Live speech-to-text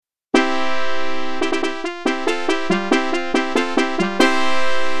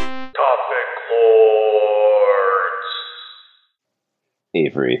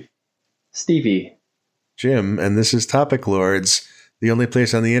Avery. Stevie. Jim, and this is Topic Lords, the only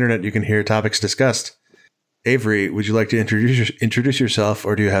place on the internet you can hear topics discussed. Avery, would you like to introduce yourself,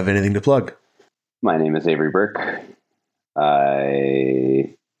 or do you have anything to plug? My name is Avery Burke.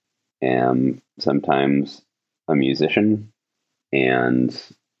 I am sometimes a musician and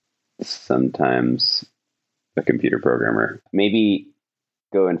sometimes a computer programmer. Maybe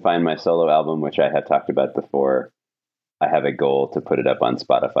go and find my solo album, which I had talked about before. I have a goal to put it up on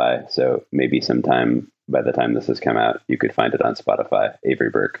Spotify, so maybe sometime by the time this has come out, you could find it on Spotify, Avery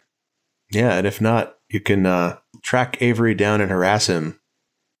Burke. Yeah, and if not, you can track Avery down and harass him.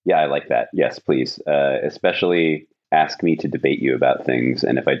 Yeah, I like that. Yes, please. Especially ask me to debate you about things,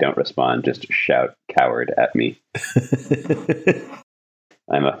 and if I don't respond, just shout coward at me.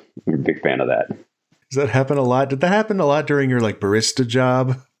 I'm a big fan of that. Does that happen a lot? Did that happen a lot during your barista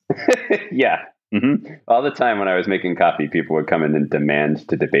job? Yeah. Mm-hmm. All the time when I was making coffee, people would come in and demand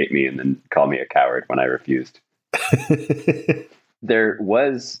to debate me and then call me a coward when I refused. I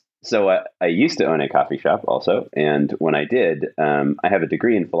used to own a coffee shop also. And when I did, I have a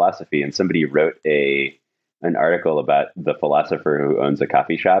degree in philosophy, and somebody wrote an article about the philosopher who owns a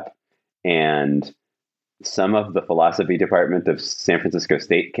coffee shop. And some of the philosophy department of San Francisco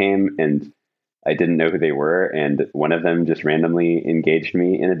State came, and I didn't know who they were. And one of them just randomly engaged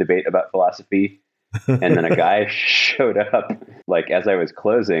me in a debate about philosophy. And then a guy showed up as I was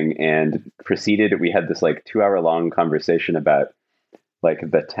closing and proceeded. We had this 2-hour long conversation about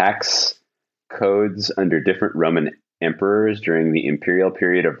the tax codes under different Roman emperors during the imperial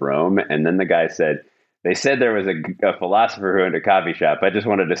period of Rome. And then the guy said, they said there was a philosopher who owned a coffee shop. I just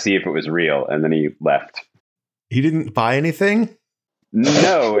wanted to see if it was real. And then he left. He didn't buy anything?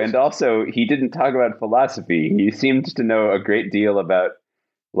 No. And also he didn't talk about philosophy. He seemed to know a great deal about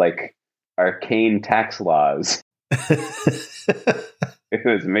arcane tax laws. It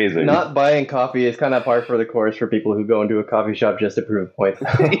was amazing. Not buying coffee is kind of par for the course for people who go into a coffee shop just to prove a point.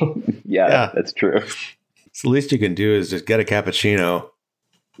 Yeah, that's true. So the least you can do is just get a cappuccino.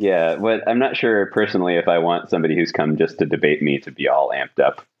 Yeah, but I'm not sure personally if I want somebody who's come just to debate me to be all amped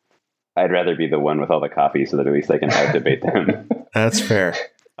up. I'd rather be the one with all the coffee so that at least I can out-debate them. That's fair.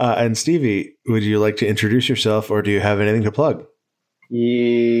 And Stevie, would you like to introduce yourself, or do you have anything to plug?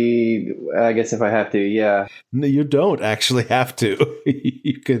 I guess if I have to, yeah. No, you don't actually have to.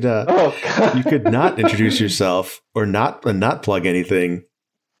 You could you could not introduce yourself or not plug anything.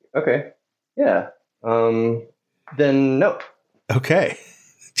 Okay. Yeah. Then no. Okay.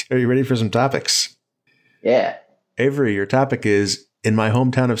 Are you ready for some topics? Yeah. Avery, your topic is, in my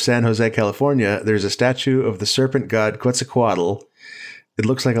hometown of San Jose, California, there's a statue of the serpent god Quetzalcoatl. It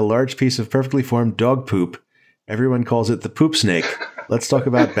looks like a large piece of perfectly formed dog poop. Everyone calls it the poop snake. Let's talk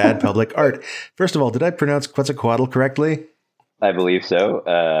about bad public art. First of all, did I pronounce Quetzalcoatl correctly? I believe so.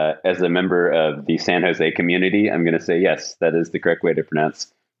 As a member of the San Jose community, I'm going to say yes, that is the correct way to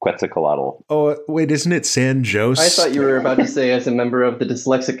pronounce Quetzalcoatl. Oh, wait, isn't it San Jose? I thought you were about to say as a member of the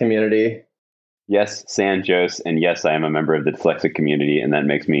dyslexic community. Yes, San Jose, and yes, I am a member of the dyslexic community, and that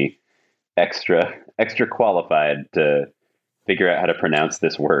makes me extra qualified to figure out how to pronounce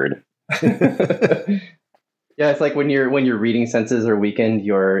this word. Yeah, it's like when your reading senses are weakened,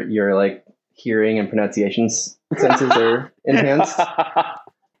 your hearing and pronunciations senses are enhanced.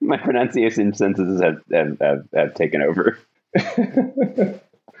 My pronunciation senses have taken over.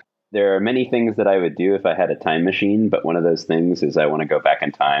 There are many things that I would do if I had a time machine, but one of those things is I want to go back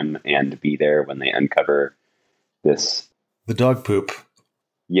in time and be there when they uncover this. The dog poop.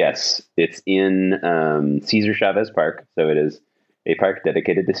 Yes, it's in Cesar Chavez Park. So it is a park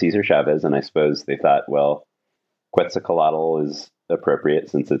dedicated to Cesar Chavez. And I suppose they thought, well, Quetzalcoatl is appropriate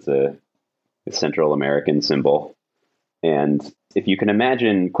since it's a Central American symbol. And if you can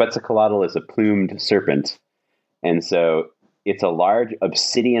imagine, Quetzalcoatl is a plumed serpent. And so it's a large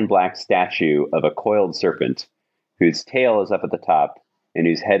obsidian black statue of a coiled serpent whose tail is up at the top and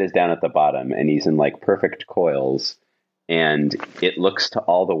whose head is down at the bottom. And he's in perfect coils. And it looks to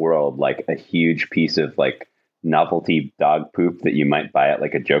all the world like a huge piece of novelty dog poop that you might buy at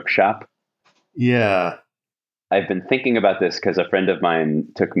a joke shop. Yeah. I've been thinking about this because a friend of mine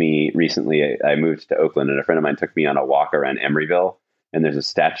took me recently. I moved to Oakland, and a friend of mine took me on a walk around Emeryville. And there's a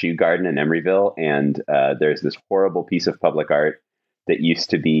statue garden in Emeryville, and there's this horrible piece of public art that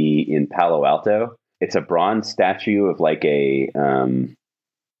used to be in Palo Alto. It's a bronze statue of a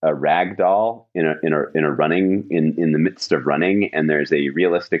rag doll in the midst of running, and there's a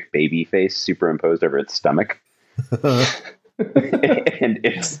realistic baby face superimposed over its stomach. And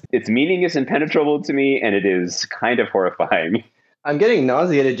its meaning is impenetrable to me, and it is kind of horrifying. I'm getting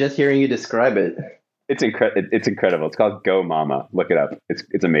nauseated just hearing you describe it. It's incredible. It's called Go Mama. Look it up.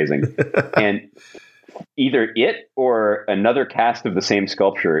 It's amazing. And either it or another cast of the same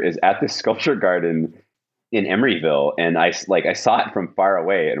sculpture is at this sculpture garden in Emeryville, and I saw it from far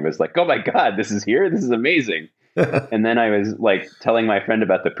away and was like, oh my God, this is here? This is amazing. And then I was like telling my friend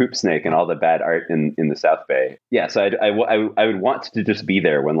about the poop snake and all the bad art in the South Bay. Yeah, so I would want to just be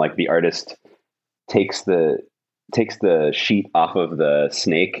there when like the artist takes the sheet off of the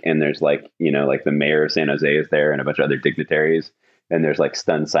snake, and there's like, you know, like the mayor of San Jose is there and a bunch of other dignitaries, and there's like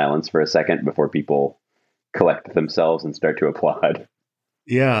stunned silence for a second before people collect themselves and start to applaud.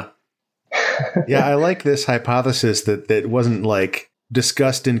 Yeah. Yeah, I like this hypothesis that wasn't like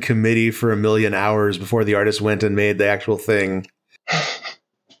discussed in committee for a million hours before the artist went and made the actual thing.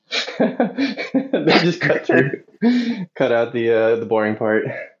 They just cut out the boring part.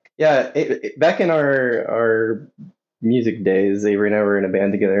 Yeah, back in our music days, Avery and I were in a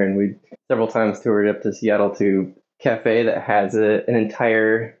band together, and we several times toured up to Seattle to a cafe that has an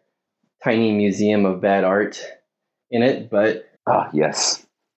entire tiny museum of bad art in it. But yes.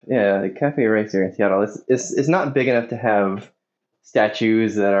 Yeah, the cafe right here in Seattle is not big enough to have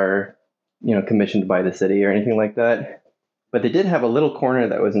statues that are, you know, commissioned by the city or anything like that. But they did have a little corner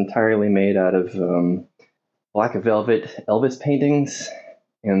that was entirely made out of black velvet Elvis paintings.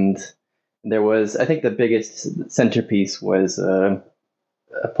 And there was, I think the biggest centerpiece was a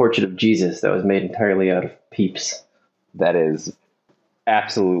portrait of Jesus that was made entirely out of peeps. That is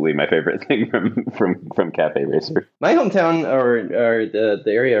absolutely my favorite thing from Cafe Racer. My hometown, or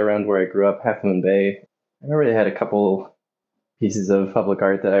the area around where I grew up, Half Moon Bay, I remember they had a couple pieces of public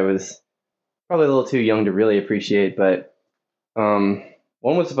art that I was probably a little too young to really appreciate, but one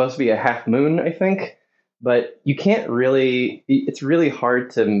was supposed to be a half moon, I think, but you can't really, it's really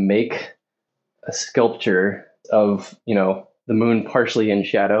hard to make a sculpture of, you know, the moon partially in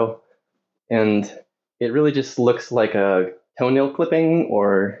shadow, and it really just looks like a toenail clipping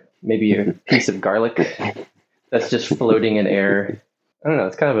or maybe a piece of garlic that's just floating in air. I don't know.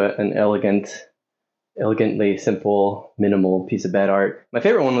 It's kind of an elegantly simple, minimal piece of bad art. My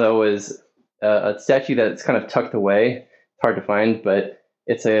favorite one, though, was a statue that's kind of tucked away. It's hard to find, but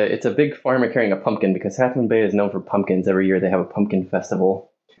it's a big farmer carrying a pumpkin, because Half Moon Bay is known for pumpkins. Every year they have a pumpkin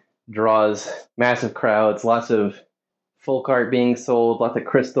festival. Draws massive crowds, lots of folk art being sold, lots of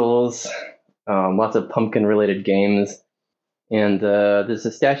crystals, lots of pumpkin-related games. And there's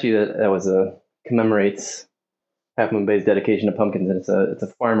a statue that commemorates Half Moon Bay's dedication to pumpkins, and it's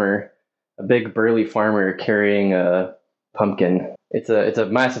a farmer, a big burly farmer carrying a pumpkin. It's a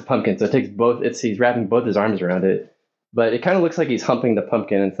massive pumpkin, so it takes both. He's wrapping both his arms around it, but it kind of looks like he's humping the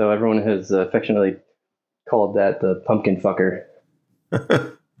pumpkin, and so everyone has affectionately called that the pumpkin fucker.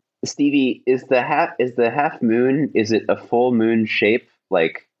 Stevie, is the half moon? Is it a full moon shape,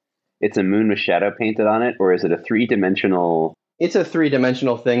 like it's a moon with shadow painted on it, or is it a 3-dimensional? It's a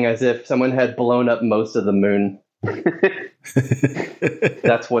 3-dimensional thing, as if someone had blown up most of the moon.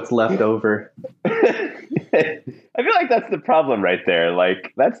 That's what's left over. I feel like that's the problem right there.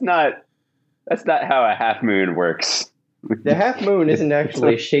 Like that's not how a half moon works. The half moon isn't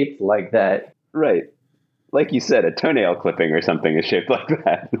actually shaped like that. Right. Like you said, a toenail clipping or something is shaped like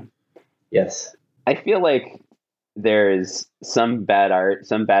that. Yes. I feel like there's some bad art,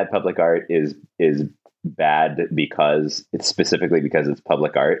 some bad public art is bad because it's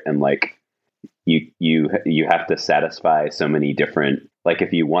public art, and like you have to satisfy so many different, like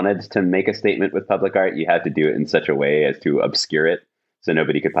if you wanted to make a statement with public art, you had to do it in such a way as to obscure it so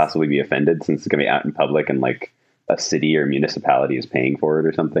nobody could possibly be offended, since it's going to be out in public and like a city or municipality is paying for it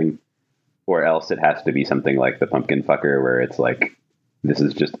or something. Or else it has to be something like the pumpkin fucker, where it's like, this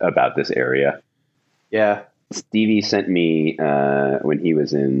is just about this area. Yeah. Stevie sent me when he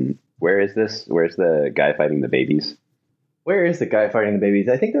was in, where's the guy fighting the babies? Where is the guy fighting the babies?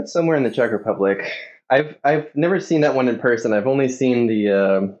 I think that's somewhere in the Czech Republic. I've never seen that one in person. I've only seen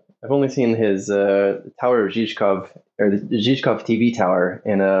his Tower of Žižkov, or the Žižkov TV tower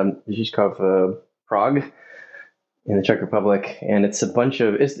in Žižkov, Prague, in the Czech Republic, and it's a bunch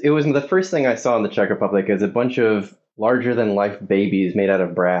of. It was the first thing I saw in the Czech Republic, is a bunch of larger than life babies made out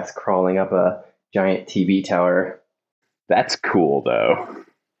of brass crawling up a giant TV tower. That's cool, though.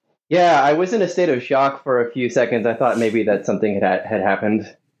 Yeah, I was in a state of shock for a few seconds. I thought maybe that something had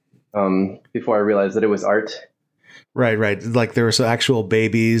happened before I realized that it was art. Right. Like there were some actual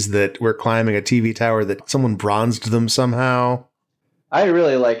babies that were climbing a TV tower that someone bronzed them somehow. I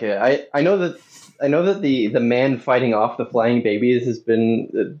really like it. I know that the man fighting off the flying babies has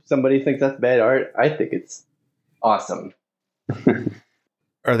been, somebody thinks that's bad art. I think it's awesome.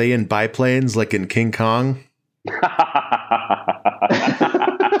 Are they in biplanes like in King Kong?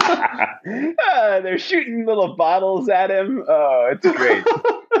 they're shooting little bottles at him. Oh, it's great.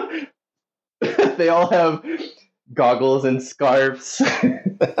 They all have goggles and scarves.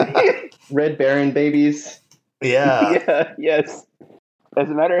 Red Baron babies. Yeah. Yeah, yes. As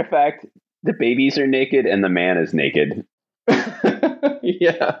a matter of fact, the babies are naked and the man is naked.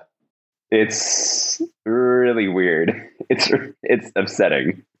 Yeah. It's really weird. It's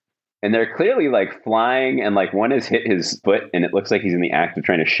upsetting. And they're clearly like flying, and like one has hit his foot, and it looks like he's in the act of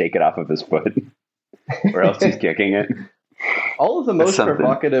trying to shake it off of his foot, or else he's kicking it. All of the most something.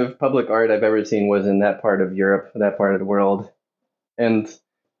 provocative public art I've ever seen was in that part of Europe, that part of the world. And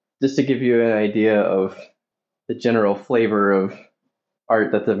just to give you an idea of the general flavor of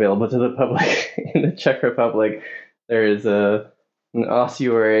art that's available to the public in the Czech Republic, there is an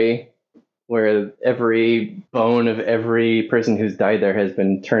ossuary where every bone of every person who's died there has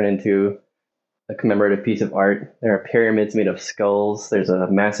been turned into a commemorative piece of art. There are pyramids made of skulls. There's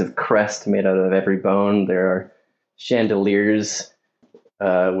a massive crest made out of every bone. There are chandeliers,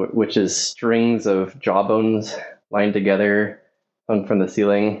 which is strings of jawbones lined together, hung from the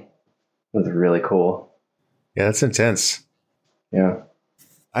ceiling. It was really cool. Yeah, that's intense. Yeah.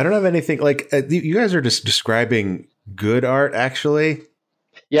 I don't have anything like you guys are just describing good art, actually.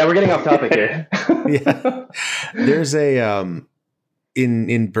 Yeah, we're getting off topic here. Yeah. There's a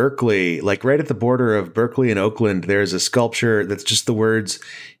in Berkeley, like right at the border of Berkeley and Oakland, there's a sculpture that's just the words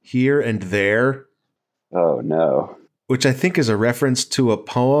 "here and there." Oh no. Which I think is a reference to a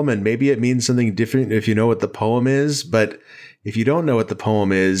poem, and maybe it means something different if you know what the poem is. But if you don't know what the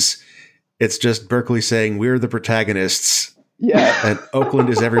poem is, it's just Berkeley saying we're the protagonists. Yeah. And Oakland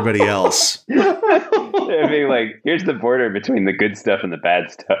is everybody else. I mean, like, here's the border between the good stuff and the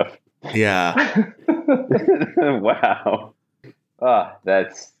bad stuff. Yeah. Wow. Oh,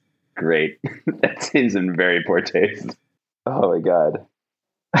 that's great. That seems in very poor taste. Oh my God.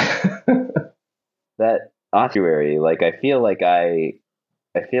 That ossuary, like, I feel like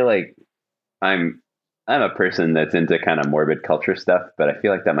I'm a person that's into kind of morbid culture stuff, but I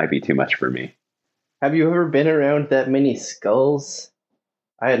feel like that might be too much for me. Have you ever been around that many skulls?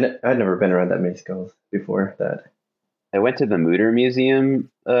 I'd never been around that many skulls before that. I went to the Mutter Museum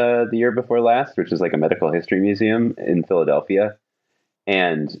the year before last, which is like a medical history museum in Philadelphia.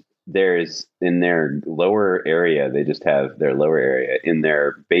 And there's in their lower area, they just have their lower area. In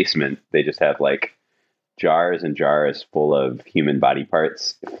their basement, they just have like jars and jars full of human body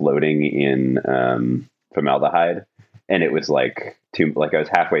parts floating in formaldehyde. And it was like I was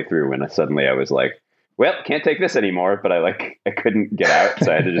halfway through when suddenly I was like, well, can't take this anymore. But I couldn't get out.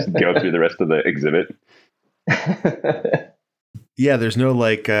 So I had to just go through the rest of the exhibit. Yeah, there's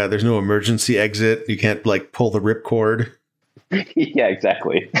no emergency exit. You can't like pull the ripcord. Yeah,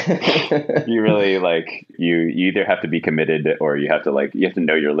 exactly. You really you either have to be committed or you have to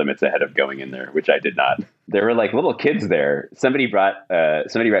know your limits ahead of going in there, which I did not. There were like little kids there. Somebody brought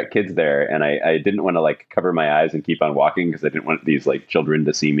kids there, and I didn't want to like cover my eyes and keep on walking because I didn't want these like children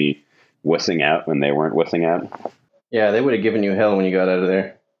to see me wussing out when they weren't wussing out. Yeah, they would have given you hell when you got out of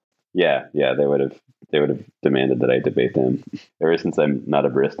there. Yeah, they would have demanded that I debate them. Ever since I'm not a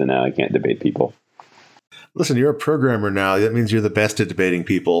barista now, I can't debate people. Listen, you're a programmer now. That means you're the best at debating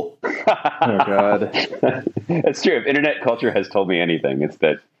people. Oh, God. That's true. If internet culture has told me anything, it's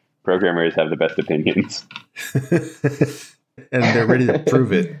that programmers have the best opinions. And they're ready to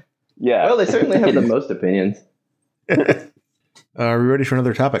prove it. Yeah. Well, they certainly have the most opinions. Are we ready for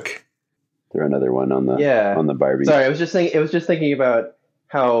another topic? Throw another one on the Barbie. Sorry, I was just thinking about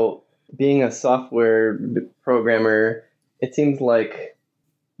how being a software programmer, it seems like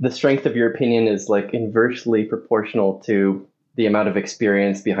the strength of your opinion is like inversely proportional to the amount of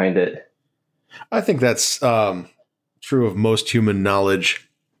experience behind it. I think that's true of most human knowledge.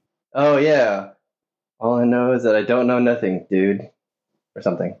 Oh, yeah. All I know is that I don't know nothing, dude. Or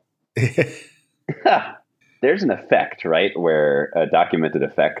something. There's an effect, right? A documented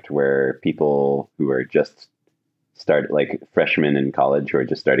effect where people who are just like freshmen in college who are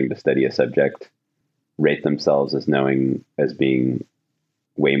just starting to study a subject rate themselves as being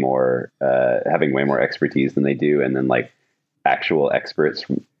way more, having way more expertise than they do. And then like actual experts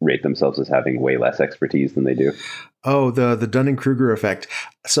rate themselves as having way less expertise than they do. Oh, the Dunning-Kruger effect.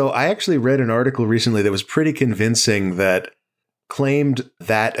 So I actually read an article recently that was pretty convincing that claimed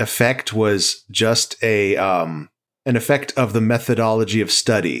that effect was just an effect of the methodology of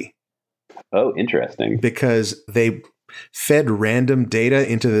study. Oh, interesting. Because they fed random data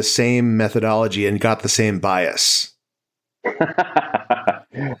into the same methodology and got the same bias.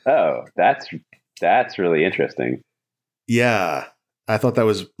 Oh, that's really interesting. Yeah. I thought that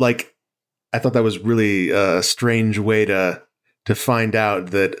was really a strange way to to find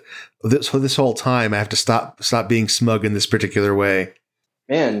out that this whole time I have to stop being smug in this particular way.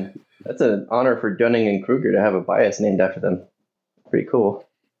 Man, that's an honor for Dunning and Kruger to have a bias named after them. Pretty cool.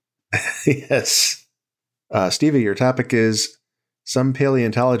 Yes. Stevie, your topic is some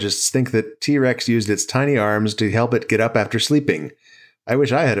paleontologists think that T-Rex used its tiny arms to help it get up after sleeping. I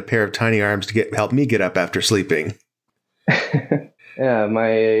wish I had a pair of tiny arms to help me get up after sleeping. Yeah,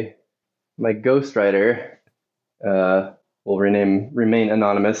 my ghostwriter will remain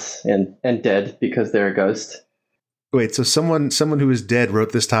anonymous and dead because they're a ghost. Wait, so someone who is dead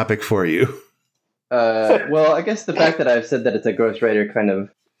wrote this topic for you? Well, I guess the fact that I've said that it's a ghostwriter kind of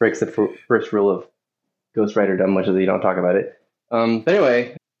breaks the first rule of ghostwriterdom, which is that you don't talk about it. But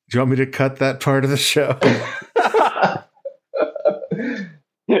anyway. Do you want me to cut that part of the show?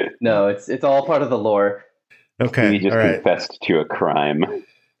 No, it's all part of the lore. Okay, he just confessed to a crime.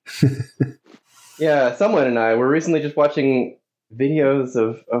 Yeah, someone and I were recently just watching videos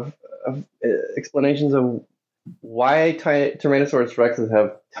of explanations of why Tyrannosaurus Rexes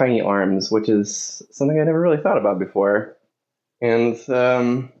have tiny arms, which is something I never really thought about before. And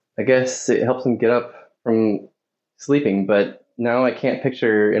I guess it helps them get up from sleeping, but now I can't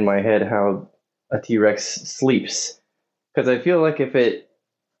picture in my head how a T-Rex sleeps. Because I feel like if it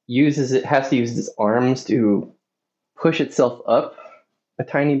has to use its arms to push itself up a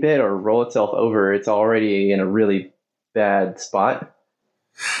tiny bit or roll itself over, it's already in a really bad spot.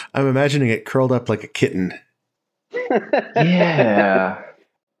 I'm imagining it curled up like a kitten. Yeah.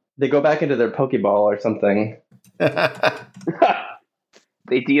 They go back into their Pokeball or something.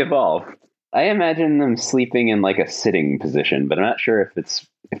 They de-evolve. I imagine them sleeping in like a sitting position, but I'm not sure if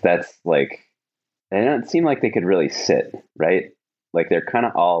that's like, they don't seem like they could really sit, right? Like they're kind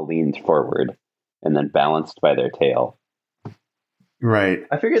of all leaned forward and then balanced by their tail. Right.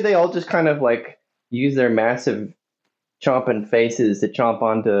 I figured they all just kind of like use their massive chomping faces to chomp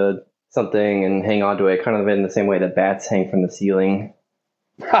onto something and hang onto it, kind of in the same way that bats hang from the ceiling.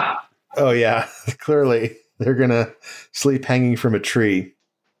 Oh yeah, clearly they're gonna sleep hanging from a tree.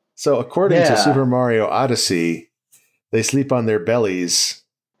 So according to Super Mario Odyssey, they sleep on their bellies.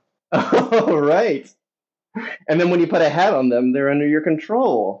 Oh, right. And then when you put a hat on them, they're under your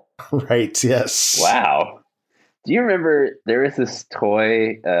control. Right, yes. Wow. Do you remember there was this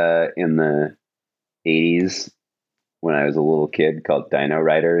toy in the 80s when I was a little kid called Dino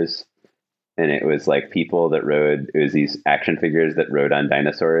Riders? And it was like people that rode, it was these action figures that rode on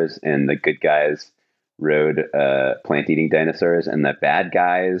dinosaurs, and the good guys rode plant-eating dinosaurs, and the bad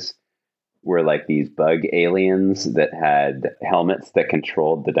guys were like these bug aliens that had helmets that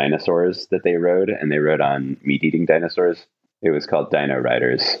controlled the dinosaurs that they rode, and they rode on meat-eating dinosaurs. It was called Dino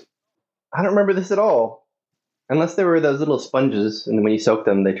Riders. I don't remember this at all. Unless there were those little sponges, and when you soak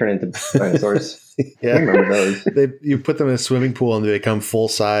them, they turn into dinosaurs. Yeah. I remember those. You put them in a swimming pool and they become full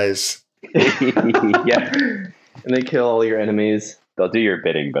size. Yeah. And they kill all your enemies. They'll do your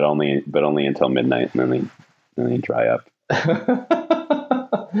bidding, but only until midnight, and then they dry up.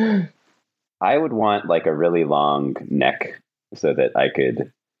 I would want like a really long neck so that I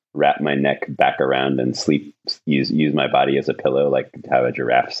could wrap my neck back around and sleep, use my body as a pillow, like how a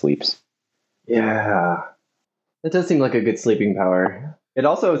giraffe sleeps. Yeah. That does seem like a good sleeping power. It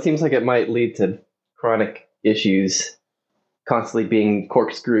also seems like it might lead to chronic issues, constantly being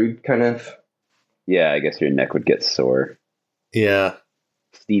corkscrewed, kind of. Yeah, I guess your neck would get sore. Yeah.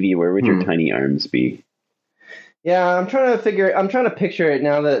 Stevie, where would your tiny arms be? Yeah, I'm trying to picture it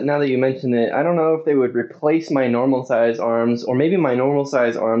now that you mention it. I don't know if they would replace my normal size arms, or maybe my normal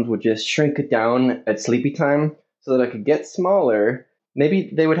size arms would just shrink down at sleepy time so that I could get smaller.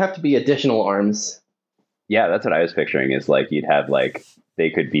 Maybe they would have to be additional arms. Yeah, that's what I was picturing, is like you'd have like, they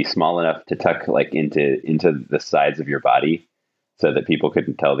could be small enough to tuck like into the sides of your body so that people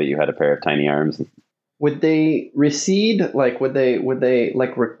couldn't tell that you had a pair of tiny arms. Would they recede? Like, would they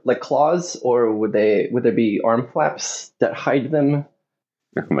like claws, or would there be arm flaps that hide them?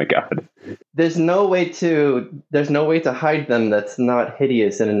 Oh my God. There's no way to hide them that's not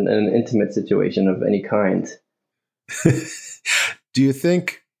hideous in an intimate situation of any kind. Do you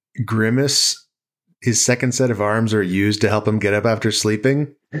think Grimace, his second set of arms, are used to help him get up after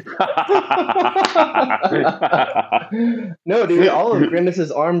sleeping? No, dude, all of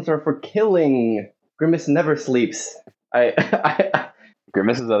Grimace's arms are for killing. Grimace never sleeps.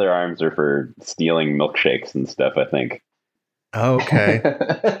 Grimace's other arms are for stealing milkshakes and stuff, I think. Oh, okay.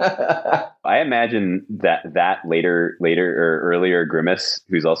 I imagine that later or earlier Grimace,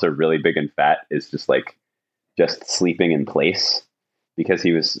 who's also really big and fat, is just sleeping in place because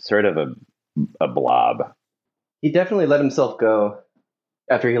he was sort of a blob. He definitely let himself go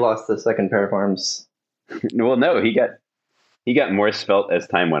after he lost the second pair of arms. Well, no, he got he got more svelte as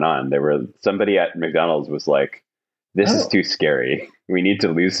time went on. Somebody at McDonald's was like, "This is too scary. We need to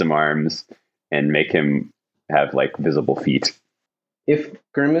lose some arms and make him have like visible feet." If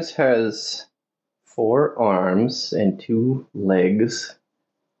Grimace has 4 arms and 2 legs,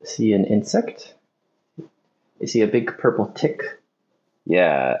 is he an insect? Is he a big purple tick?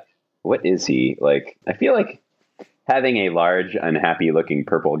 Yeah. What is he? Like, I feel like having a large, unhappy-looking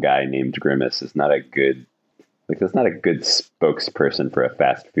purple guy named Grimace is not a good, that's not a good spokesperson for a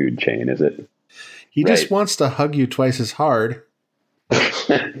fast food chain, is it? He just wants to hug you twice as hard.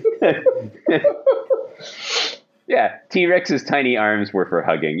 Yeah, T-Rex's tiny arms were for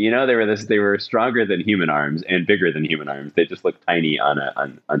hugging. You know, they were stronger than human arms and bigger than human arms. They just look tiny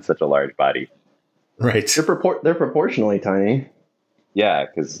on such a large body. Right. They're proportionally tiny. Yeah,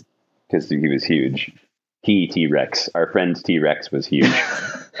 because he was huge. T-Rex. Our friend T-Rex was huge.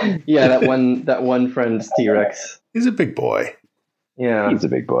 Yeah, that one friend's T-Rex. He's a big boy. Yeah. He's a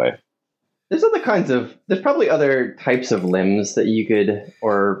big boy. There's probably other types of limbs that you could,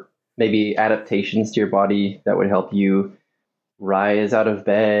 or maybe adaptations to your body that would help you rise out of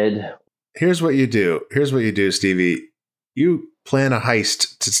bed. Here's what you do, Stevie. You plan a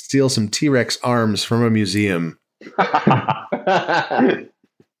heist to steal some T-Rex arms from a museum. I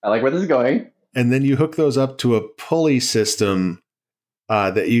like where this is going. And then you hook those up to a pulley system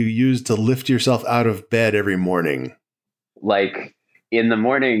that you use to lift yourself out of bed every morning. Like, in the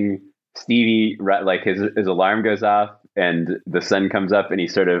morning, Stevie, like, his alarm goes off and the sun comes up and he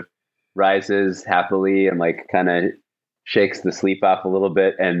sort of rises happily and like kind of shakes the sleep off a little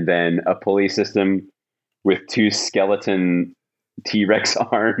bit, and then a pulley system with 2 skeleton T-Rex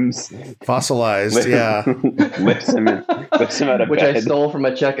arms, fossilized, lifts him out of which bed. I stole from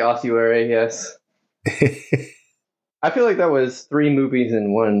a Czech ossuary. Yes. I feel like that was 3 movies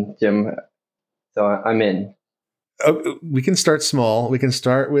in one, Jim. So I'm in. Oh, we can start small. We can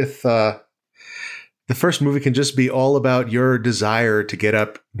start with the first movie can just be all about your desire to get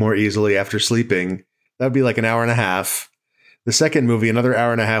up more easily after sleeping. That would be like an hour and a half. The second movie, another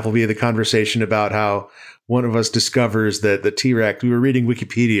hour and a half, will be the conversation about how one of us discovers that the T-Rex, we were reading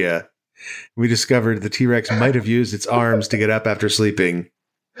Wikipedia, we discovered the T-Rex might have used its arms to get up after sleeping.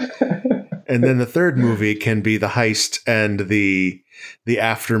 And then the third movie can be the heist and the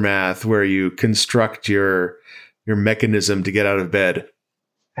aftermath, where you construct your mechanism to get out of bed.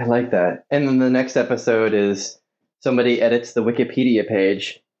 I like that. And then the next episode is somebody edits the Wikipedia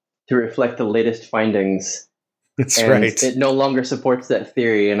page to reflect the latest findings. That's and right. It no longer supports that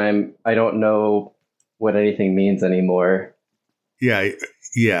theory, and I don't know what anything means anymore. Yeah.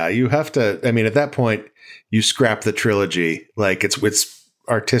 You have to. I mean, at that point, you scrap the trilogy. Like it's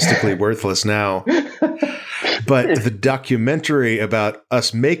artistically worthless now. But the documentary about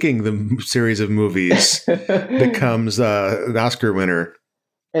us making the series of movies becomes an Oscar winner.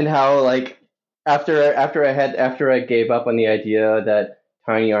 And how, like, after I gave up on the idea that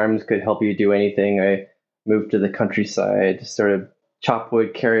tiny arms could help you do anything, I moved to the countryside, sort of chop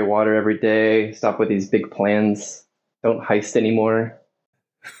wood, carry water every day, stop with these big plans, don't heist anymore.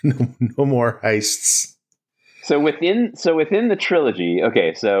 No more heists. So within the trilogy,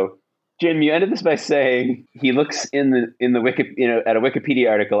 okay, so Jim, you ended this by saying he looks in the Wiki, at a Wikipedia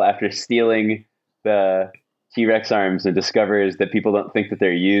article after stealing the T-Rex arms and discovers that people don't think that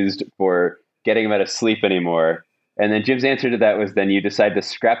they're used for getting him out of sleep anymore. And then Jim's answer to that was, then you decide to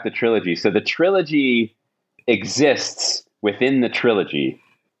scrap the trilogy. So the trilogy exists within the trilogy.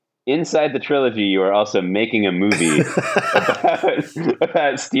 Inside the trilogy, you are also making a movie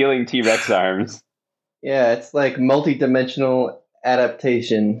about stealing T-Rex arms. Yeah, it's like multi-dimensional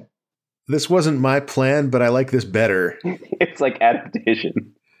adaptation. This wasn't my plan, but I like this better. It's like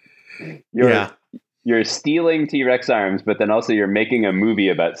adaptation. You're stealing T-Rex arms, but then also you're making a movie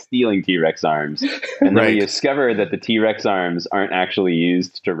about stealing T-Rex arms. And then when you discover that the T-Rex arms aren't actually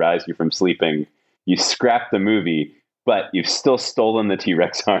used to rise you from sleeping, you scrap the movie, but you've still stolen the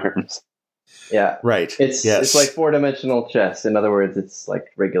T-Rex arms. Yeah. Right. It's like 4-dimensional chess. In other words, it's like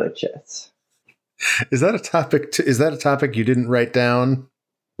regular chess. Is that a topic? Is that a topic you didn't write down?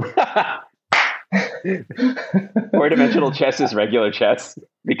 4-dimensional chess is regular chess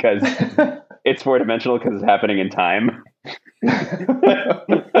because it's 4-dimensional because it's happening in time.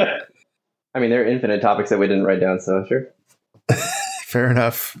 I mean, there are infinite topics that we didn't write down, so sure. Fair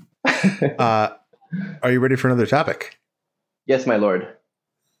enough. Are you ready for another topic? Yes, my lord.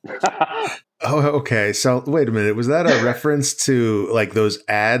 Oh, okay. So wait a minute. Was that a reference to like those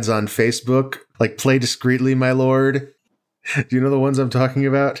ads on Facebook? Like, play discreetly, my lord? Do you know the ones I'm talking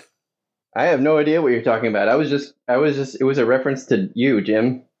about? I have no idea what you're talking about. It was a reference to you,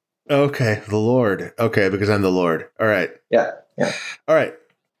 Jim. Okay, the Lord. Okay, because I'm the Lord. All right. Yeah. All right.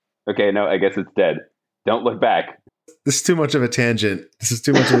 Okay, no, I guess it's dead. Don't look back. This is too much of a tangent.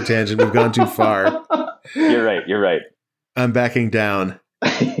 We've gone too far. You're right. I'm backing down.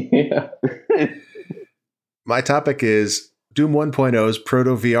 Yeah. My topic is Doom 1.0's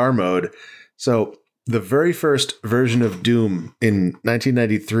Proto VR mode. So the very first version of Doom in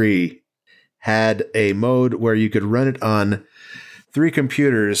 1993 had a mode where you could run it on 3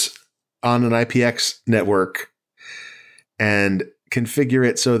 computers on an IPX network and configure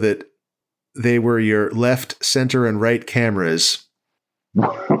it so that they were your left, center, and right cameras.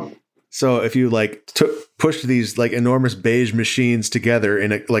 So if you pushed these enormous beige machines together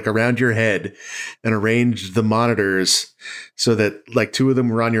in around your head and arranged the monitors so that 2 of them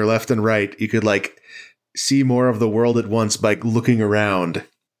were on your left and right, you could see more of the world at once by looking around.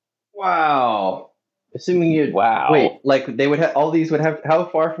 Wow. Assuming you wait, they would have all these would have. How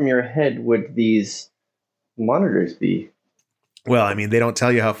far from your head would these monitors be? Well, I mean, they don't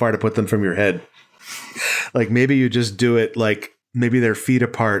tell you how far to put them from your head. Maybe you just do it maybe they're feet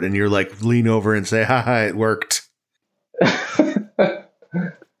apart, and you're lean over and say, "Ha ha, it worked."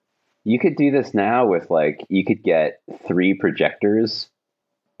 You could do this now with you could get 3 projectors,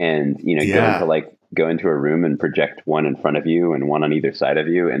 and go into a room and project one in front of you and one on either side of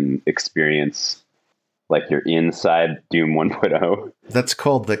you, and experience you're inside Doom 1.0. That's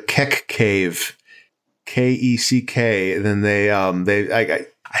called the Keck Cave, Keck. And then I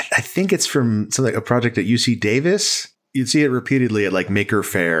think it's from something a project at UC Davis. You'd see it repeatedly at Maker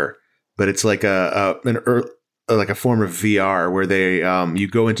Faire, but it's like a form of VR where they you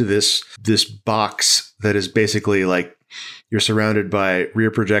go into this box that is basically you're surrounded by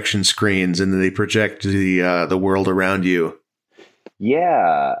rear projection screens, and then they project the world around you.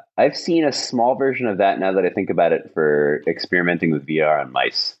 Yeah, I've seen a small version of that now that I think about it for experimenting with VR on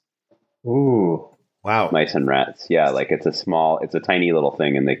mice. Ooh. Wow. Mice and rats. Yeah, it's a tiny little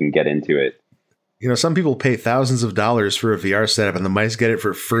thing, and they can get into it. Some people pay thousands of dollars for a VR setup, and the mice get it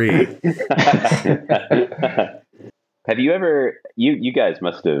for free. Have you ever, you guys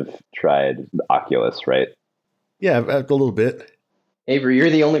must have tried the Oculus, right? Yeah, a little bit. Avery,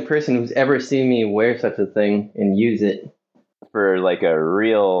 you're the only person who's ever seen me wear such a thing and use it. For a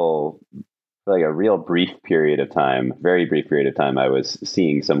real brief period of time, very brief period of time, I was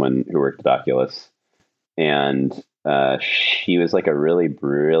seeing someone who worked at Oculus, and she was a really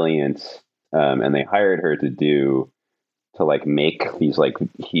brilliant, and they hired her to make these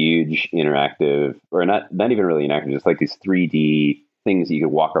huge interactive, or not even really interactive, just these 3D things you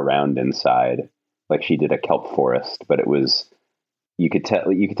could walk around inside. She did a kelp forest, but it was, you could tell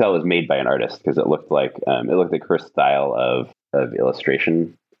it was made by an artist because it looked like her style of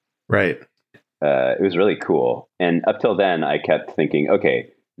illustration. Right. It was really cool. And up till then, I kept thinking, okay,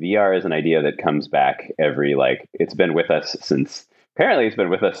 VR is an idea that comes back every, it's been with us since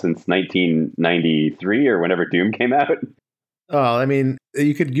 1993 or whenever Doom came out. Oh, I mean,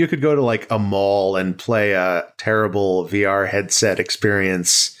 you could go to a mall and play a terrible VR headset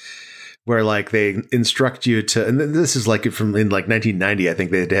experience where they instruct you to, and this is from in 1990, I think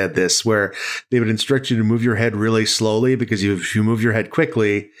they had this, where they would instruct you to move your head really slowly, because if you move your head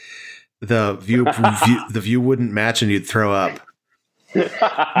quickly, the view wouldn't match and you'd throw up.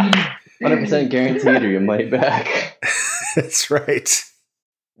 100% guaranteed, or your money back. That's right.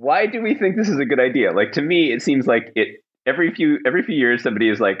 Why do we think this is a good idea? To me, it seems every few years somebody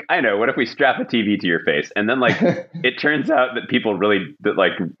is I know, what if we strap a TV to your face? And then it turns out that people really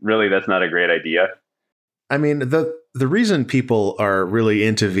that's not a great idea. I mean, the reason people are really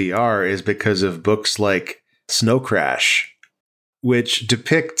into VR is because of books like Snow Crash, which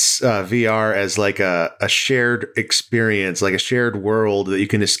depicts VR as a shared experience, a shared world that you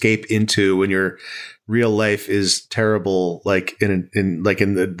can escape into when your real life is terrible, in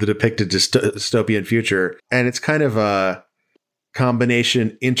the depicted dystopian future. And it's kind of a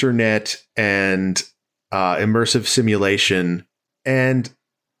combination internet and immersive simulation. And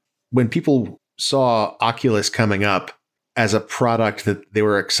when people saw Oculus coming up as a product that they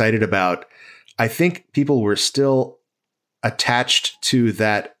were excited about, I think people were still attached to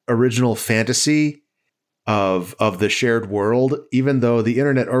that original fantasy of the shared world, even though the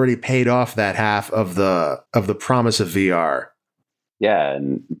internet already paid off that half of the promise of VR. Yeah,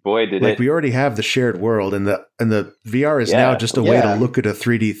 and boy, did we already have the shared world, and the VR is now just a way to look at a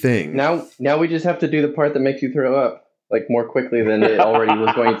 3D thing. Now we just have to do the part that makes you throw up more quickly than it already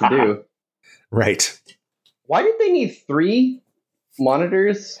was going to do. Right. Why did they need 3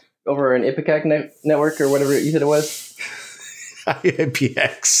 monitors over an IPCAC network or whatever you said it was?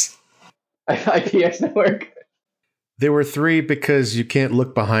 IPX. IPX network. There were 3 because you can't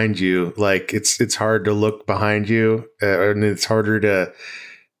look behind you. Like it's hard to look behind you, and it's harder to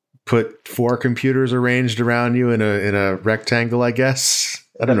put 4 computers arranged around you in a rectangle, I guess.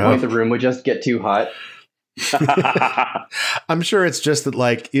 I don't know. The room would just get too hot. I'm sure it's just that,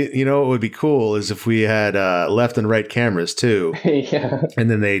 like, you know, what would be cool is if we had left and right cameras too. Yeah. And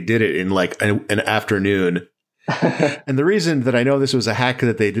then they did it in like an afternoon. And the reason that I know this was a hack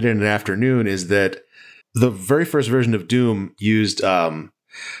that they did it in an afternoon is that the very first version of Doom used a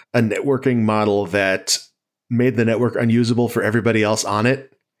networking model that made the network unusable for everybody else on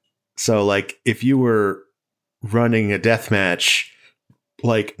it. So, like, if you were running a deathmatch,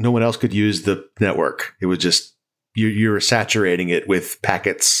 like, no one else could use the network. It was just, you were saturating it with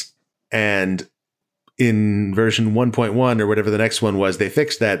packets. And in version 1.1 or whatever the next one was, they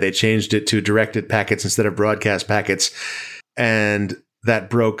fixed that. They changed it to directed packets instead of broadcast packets. And that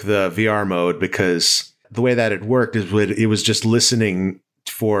broke the VR mode, because the way that it worked is it was just listening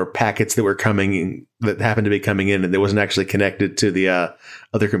for packets that were coming in, that happened to be coming in, and it wasn't actually connected to the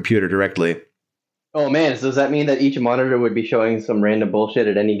other computer directly. Oh man, so does that mean that each monitor would be showing some random bullshit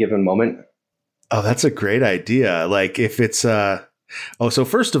at any given moment? Oh, that's a great idea. Like, if it's so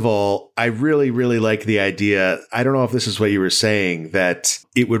first of all, I really, really like the idea. I don't know if this is what you were saying, that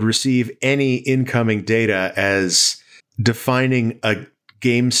it would receive any incoming data as defining a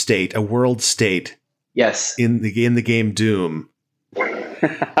game state, a world state. Yes. In the game Doom.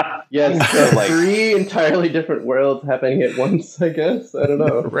 Yes, so like 3 entirely different worlds happening at once, I guess. I don't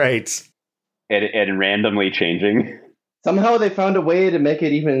know. Right. And randomly changing. Somehow they found a way to make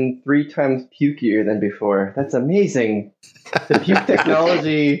it even 3 times pukier than before. That's amazing. The puke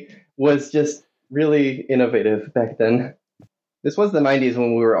technology was just really innovative back then. This was the 90s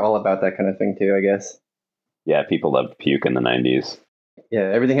when we were all about that kind of thing too, I guess. Yeah, people loved puke in the 90s.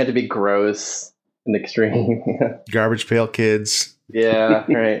 Yeah, everything had to be gross and extreme. Garbage Pail Kids. Yeah,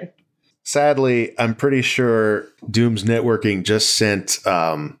 right. Sadly, I'm pretty sure Doom's networking just sent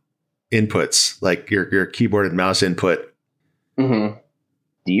inputs, like your keyboard and mouse input. Mm-hmm.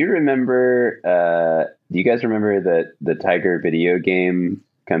 Do you remember, do you guys remember that the Tiger video game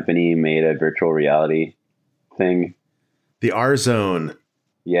company made a virtual reality thing? The R-Zone.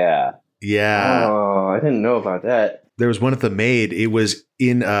 Yeah. Yeah. Oh, I didn't know about that. There was one at the Maid. It was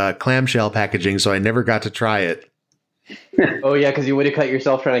in clamshell packaging, so I never got to try it. Oh, yeah, because you would have cut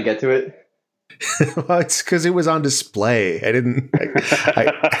yourself trying to get to it? Well, it's because it was on display. I didn't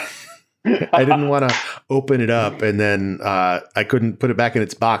want to open it up, and then I couldn't put it back in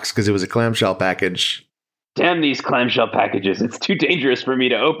its box because it was a clamshell package. Damn these clamshell packages. It's too dangerous for me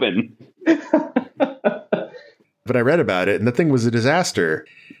to open. But I read about it, and the thing was a disaster.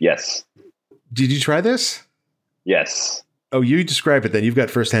 Yes. Did you try this? Yes. Oh, you describe it then. You've got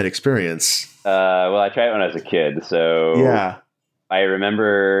firsthand experience. Well, I tried it when I was a kid, so yeah. I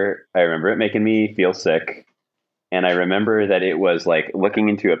remember it making me feel sick. And I remember that it was like looking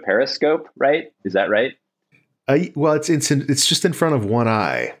into a periscope, right? Is that right? Well, it's just in front of one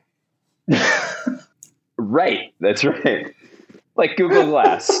eye. Right. That's right. Like Google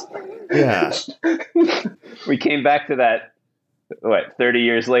Glass. Yeah. We came back to that, 30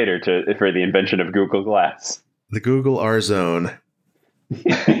 years later for the invention of Google Glass. The Google R-Zone.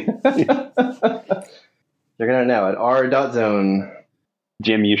 Check it out now at r.zone.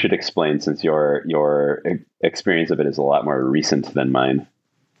 Jim, you should explain, since your experience of it is a lot more recent than mine.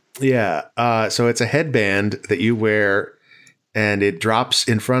 Yeah. So it's a headband that you wear, and it drops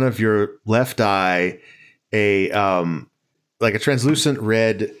in front of your left eye like a translucent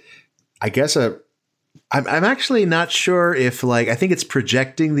red. I guess I'm actually not sure if, like, I think it's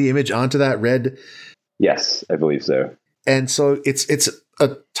projecting the image onto that red. Yes, I believe so. And so it's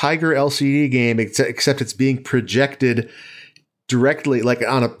a Tiger LCD game, except it's being projected directly, like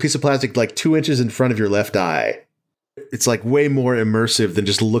on a piece of plastic, like 2 inches in front of your left eye. It's like way more immersive than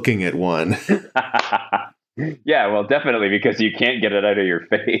just looking at one. Yeah, well, definitely, because you can't get it out of your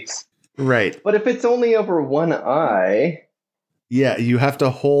face. Right. But if it's only over one eye... Yeah, you have to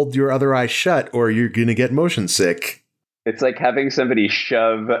hold your other eye shut or you're going to get motion sick. It's like having somebody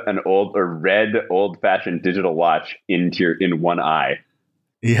shove an old-fashioned digital watch in one eye.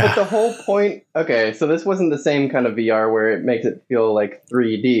 Yeah. But the whole point... Okay, so this wasn't the same kind of VR where it makes it feel like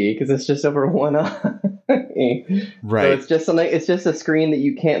 3D, because it's just over one eye. Right. So it's just a screen that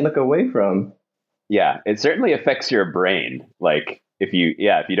you can't look away from. Yeah, it certainly affects your brain. Like, if you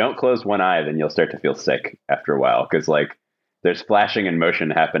don't close one eye, then you'll start to feel sick after a while, because, like, there's flashing and motion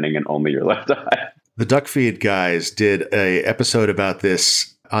happening in only your left eye. The Duckfeed guys did a episode about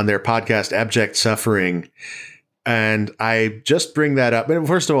this on their podcast, Abject Suffering. And I just bring that up. And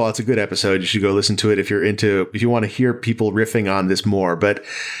first of all, it's a good episode. You should go listen to it if you want to hear people riffing on this more. But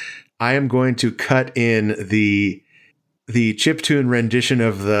I am going to cut in the chiptune rendition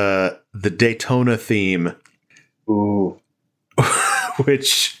of the Daytona theme. Ooh.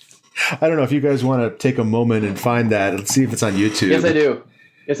 Which I don't know if you guys want to take a moment and find that. Let's see if it's on YouTube. Yes, I do.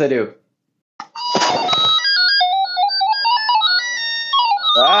 Yes, I do.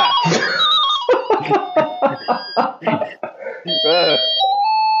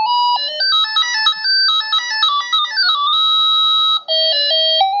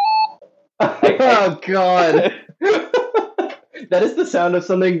 Oh God. That is the sound of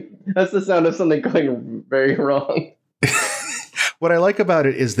something. That's the sound of something going very wrong. What I like about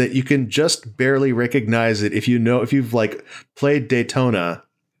it is that you can just barely recognize it if you've like played Daytona,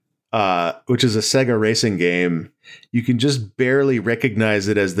 which is a Sega racing game. You can just barely recognize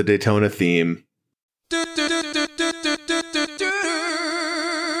it as the Daytona theme.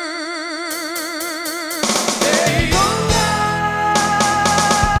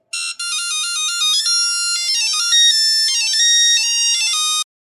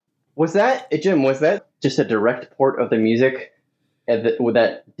 Was that, Jim, was that just a direct port of the music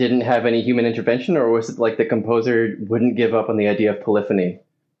that didn't have any human intervention, or was it like the composer wouldn't give up on the idea of polyphony?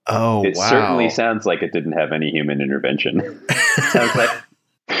 Oh, it wow. certainly sounds like it didn't have any human intervention. Sounds like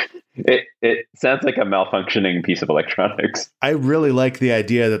it sounds like a malfunctioning piece of electronics. I really like the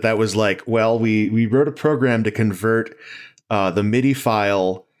idea that was like, well, we wrote a program to convert the MIDI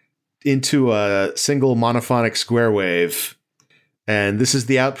file into a single monophonic square wave. And this is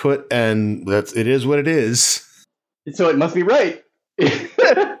the output, and it is what it is. So it must be right.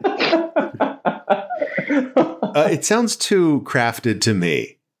 It sounds too crafted to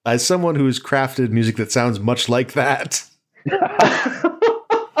me. As someone who's crafted music that sounds much like that.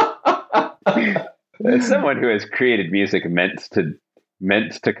 As someone who has created music meant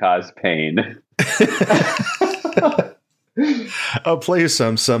to cause pain. I'll play you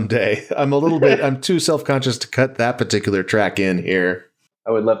some someday. I'm too self-conscious to cut that particular track in here.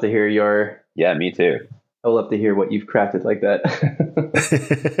 I would love to hear Yeah, me too. I would love to hear what you've crafted like that.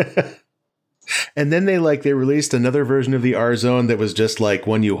 And then they released another version of the R-Zone that was just like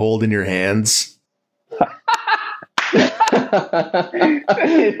one you hold in your hands.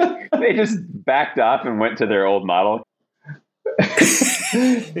 They just backed off and went to their old model.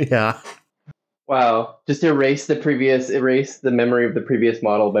 Yeah. Wow. Just erase the memory of the previous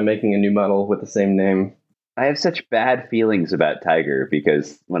model by making a new model with the same name. I have such bad feelings about Tiger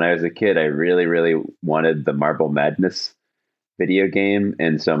because when I was a kid, I really, really wanted the Marble Madness video game.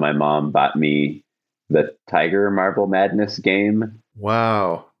 And so my mom bought me the Tiger Marble Madness game.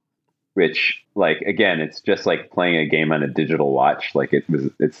 Wow. Which, again, it's just like playing a game on a digital watch.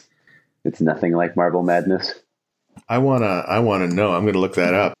 It's nothing like Marble Madness. I wanna know. I'm gonna look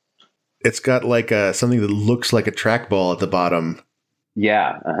that up. It's got something that looks like a trackball at the bottom.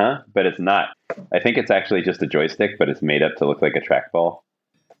 Yeah, but it's not. I think it's actually just a joystick, but it's made up to look like a trackball.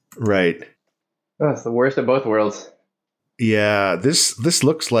 Right. Oh, it's the worst of both worlds. Yeah, this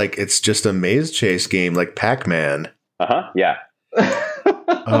looks like it's just a maze chase game, like Pac-Man. Yeah.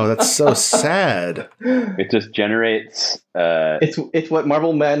 Oh, that's so sad. It just generates. It's what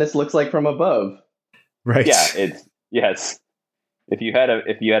Marble Madness looks like from above. Right. Yeah. Yes. If you had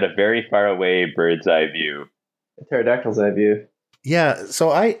a very far away bird's eye view, a pterodactyl's eye view. Yeah. So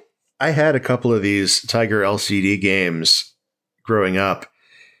I had a couple of these Tiger LCD games growing up,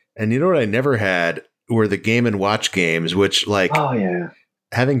 and you know what I never had were the Game & Watch games, which oh yeah,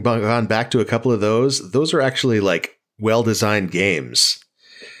 having gone back to a couple of those are actually well-designed games.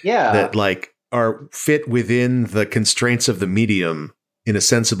 Yeah. That are fit within the constraints of the medium in a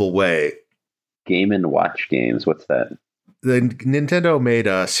sensible way. Game & Watch games. What's that? The Nintendo made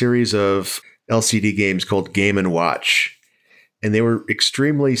a series of LCD games called Game & Watch, and they were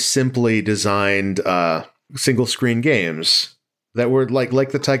extremely simply designed single-screen games that were like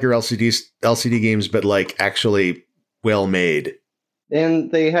the Tiger LCD games, but actually well-made.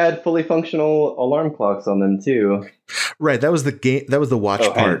 And they had fully functional alarm clocks on them too. Right, that was the game. That was the watch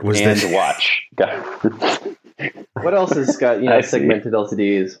part. And watch. What else has got segmented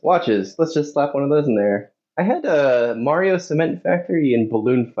LCDs? Watches. Let's just slap one of those in there. I had a Mario Cement Factory and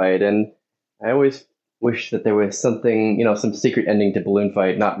Balloon Fight, and I always wish that there was something, some secret ending to Balloon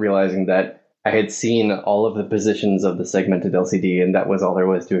Fight, not realizing that I had seen all of the positions of the segmented LCD, and that was all there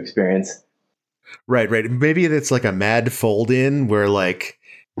was to experience. Right. Maybe it's like a mad fold-in where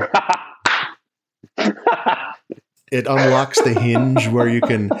it unlocks the hinge where you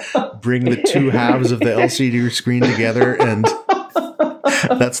can bring the two halves of the LCD screen together, and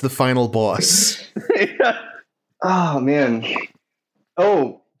that's the final boss. Oh man.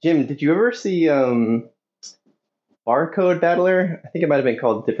 Oh, Jim, did you ever see Barcode Battler? I think it might have been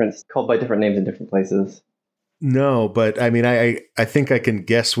called by different names in different places. No, but I mean, I think I can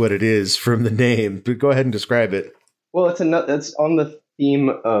guess what it is from the name. But go ahead and describe it. Well, it's on the theme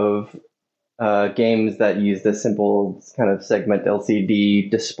of games that use this simple kind of segment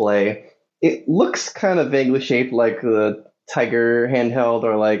LCD display. It looks kind of vaguely shaped like the Tiger handheld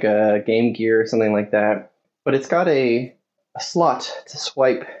or like a Game Gear or something like that, but it's got a slot to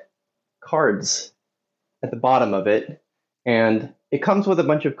swipe cards at the bottom of it, and it comes with a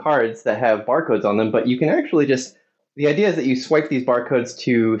bunch of cards that have barcodes on them, but you can actually the idea is that you swipe these barcodes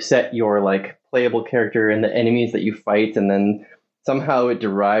to set your like playable character and the enemies that you fight, and then somehow it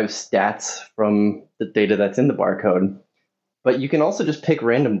derives stats from the data that's in the barcode. But you can also just pick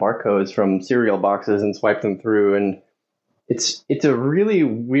random barcodes from cereal boxes and swipe them through, and it's a really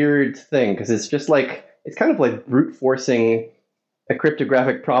weird thing because it's kind of like brute forcing a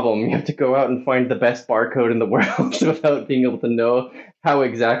cryptographic problem. You have to go out and find the best barcode in the world without being able to know how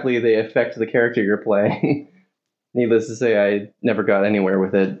exactly they affect the character you're playing. Needless to say, I never got anywhere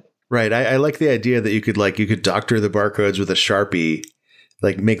with it. Right. I like the idea that you could doctor the barcodes with a Sharpie,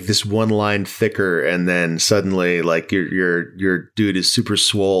 like make this one line thicker, and then suddenly like your dude is super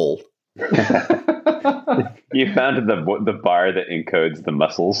swole. You found the bar that encodes the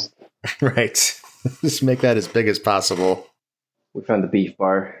muscles. Right. Just make that as big as possible. We found the beef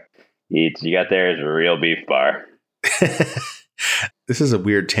bar. You got there is a real beef bar. This is a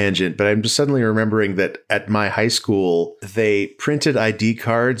weird tangent, but I'm just suddenly remembering that at my high school, they printed ID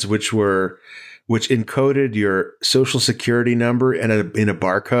cards which encoded your social security number in a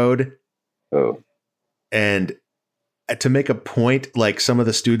barcode. Oh. And to make a point, like some of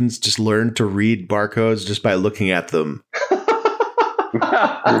the students just learned to read barcodes just by looking at them.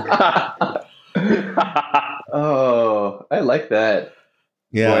 Oh, I like that.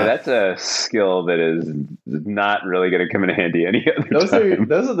 Yeah, boy, that's a skill that is not really going to come in handy any other time.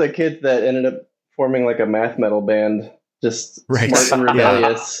 Those are the kids that ended up forming like a math metal band, just right. Smart and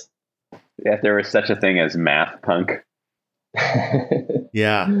rebellious. Yeah, if there was such a thing as math punk.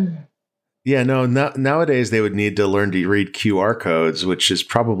 Yeah. No, nowadays they would need to learn to read QR codes, which is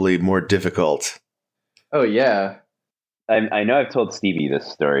probably more difficult. Oh, yeah. I know I've told Stevie this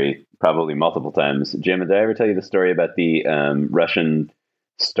story probably multiple times. Jim, did I ever tell you the story about the Russian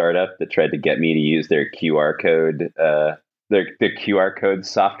startup that tried to get me to use their QR code, their QR code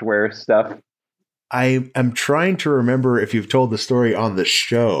software stuff? I am trying to remember if you've told the story on the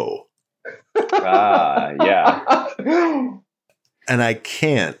show. Yeah. And I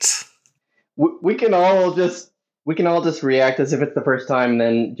can't. We can all just react as if it's the first time.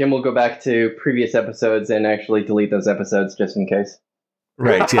 Then Jim will go back to previous episodes and actually delete those episodes just in case.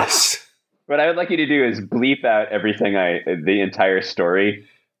 Right. Yes. What I would like you to do is bleep out everything the entire story.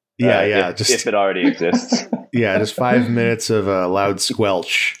 Yeah. If it already exists. Yeah. Just 5 minutes of a loud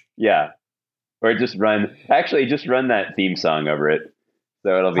squelch. Yeah. Or just run that theme song over it.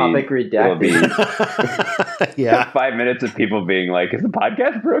 So it'll Topic redacted. Yeah. 5 minutes of people being like, is the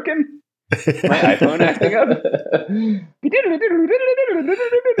podcast broken? My iPhone acting up?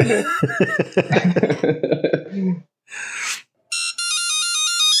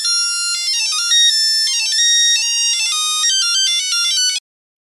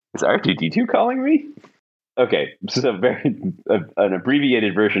 Is R2D2 calling me? Okay, so an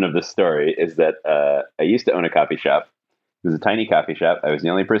abbreviated version of this story is that I used to own a coffee shop. It was a tiny coffee shop. I was the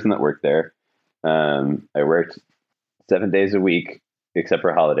only person that worked there. I worked 7 days a week, except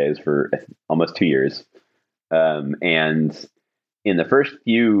for holidays, for almost 2 years. And in the first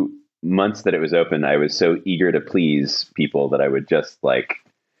few months that it was open, I was so eager to please people that I would just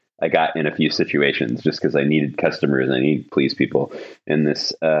I got in a few situations just because I needed customers and I needed to please people. And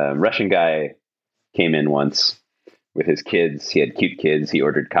this Russian guy came in once with his kids. He had cute kids. He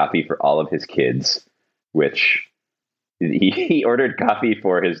ordered coffee for all of his kids, which he ordered coffee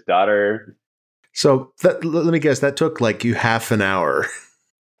for his daughter. So let me guess, that took you half an hour.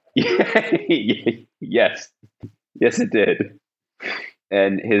 Yes, it did.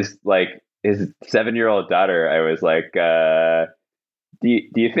 And his 7-year-old daughter, I was like, do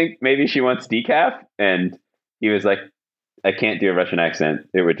you think maybe she wants decaf? And he was like, I can't do a Russian accent.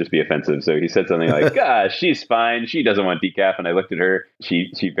 It would just be offensive. So he said something like, she's fine. She doesn't want decaf. And I looked at her.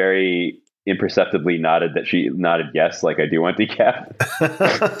 She very imperceptibly nodded yes, like I do want decaf.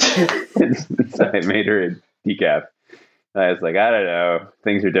 So I made her a decaf. I was like, I don't know.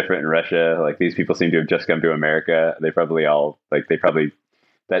 Things are different in Russia. Like, these people seem to have just come to America. They probably that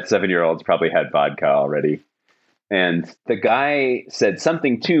 7-year-old's probably had vodka already. And the guy said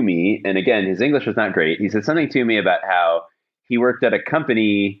something to me, and again, his English was not great. He said something to me about how he worked at a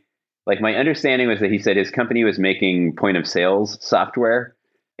company. Like, my understanding was that he said his company was making point of sales software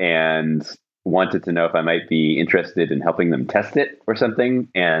and wanted to know if I might be interested in helping them test it or something.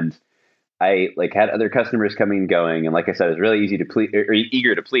 And I like had other customers coming and going, and like I said, it was really easy to please or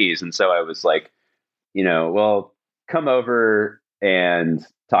eager to please. And so I was like, well, come over and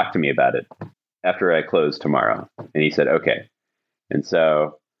talk to me about it after I close tomorrow. And he said, okay. And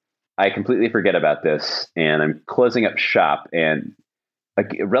so I completely forget about this, and I'm closing up shop. And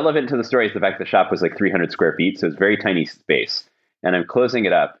like, relevant to the story is the fact the shop was like 300 square feet, so it's very tiny space. And I'm closing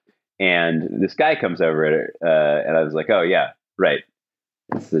it up, and this guy comes over, and I was like, oh yeah, right.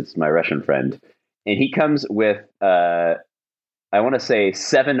 It's my Russian friend. And he comes with, I want to say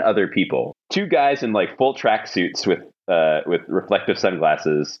 7 other people. 2 guys in like full tracksuits with reflective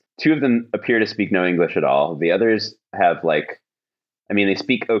sunglasses. 2 of them appear to speak no English at all. The others have they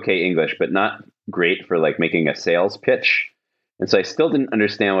speak okay English, but not great for like making a sales pitch. And so I still didn't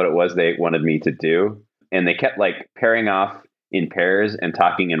understand what it was they wanted me to do. And they kept like pairing off in pairs and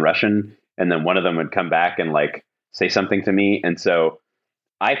talking in Russian. And then one of them would come back and like say something to me. And so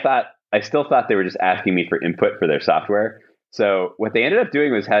I still thought they were just asking me for input for their software. So what they ended up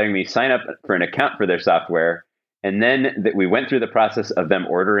doing was having me sign up for an account for their software. And then we went through the process of them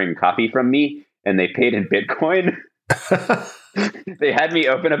ordering coffee from me, and they paid in Bitcoin. They had me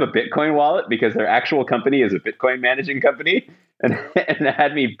open up a Bitcoin wallet because their actual company is a Bitcoin managing company, and they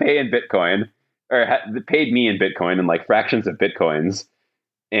had me pay in Bitcoin, or paid me in Bitcoin and like fractions of Bitcoins.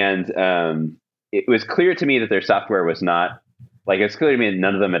 And it was clear to me that their software was not like, it's clear to me that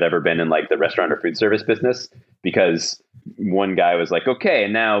none of them had ever been in like the restaurant or food service business, because one guy was like, okay,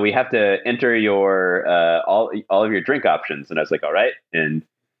 and now we have to enter your all of your drink options. And I was like, all right. And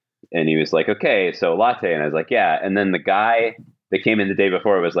he was like, okay, so latte. And I was like, yeah. And then the guy that came in the day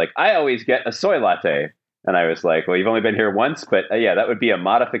before was like, I always get a soy latte. And I was like, well, you've only been here once, but yeah, that would be a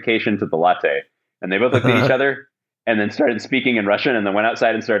modification to the latte. And they both looked at each other and then started speaking in Russian, and then went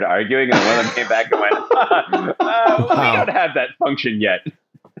outside and started arguing. And then one of them came back and went, we don't have that function yet.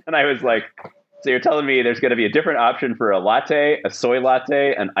 And I was like, so you're telling me there's going to be a different option for a latte, a soy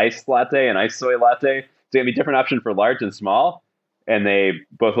latte, an iced latte, an iced soy latte? It's going to be a different option for large and small? And they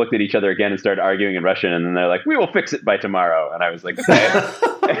both looked at each other again and started arguing in Russian. And then they're like, we will fix it by tomorrow. And I was like,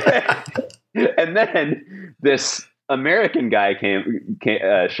 okay. And then this American guy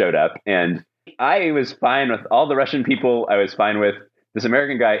showed up, and I was fine with all the Russian people. I was fine with this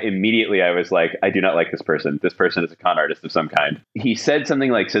American guy. Immediately, I was like, I do not like this person. This person is a con artist of some kind. He said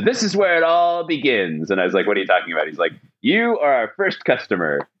something like, so this is where it all begins. And I was like, what are you talking about? He's like, you are our first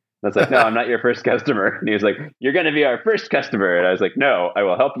customer. And I was like, no, I'm not your first customer. And he was like, you're going to be our first customer. And I was like, no, I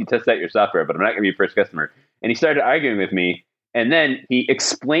will help you test out your software, but I'm not going to be your first customer. And he started arguing with me. And then he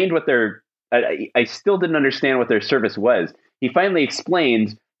explained what I still didn't understand what their service was. He finally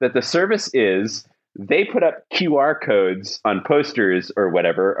explained that the service is, they put up QR codes on posters or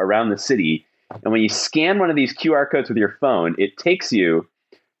whatever around the city. And when you scan one of these QR codes with your phone, it takes you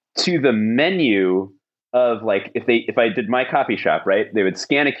to the menu of, like, if I did my coffee shop, right, they would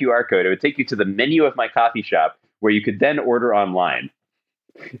scan a QR code. It would take you to the menu of my coffee shop where you could then order online.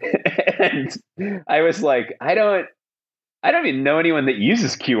 And I was like, I don't even know anyone that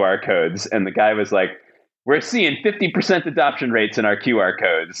uses QR codes. And the guy was like, we're seeing 50% adoption rates in our QR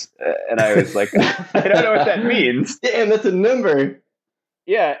codes. And I was like, I don't know what that means. Damn, that's a number.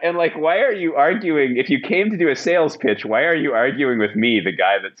 Yeah. And like, why are you arguing? If you came to do a sales pitch, why are you arguing with me, the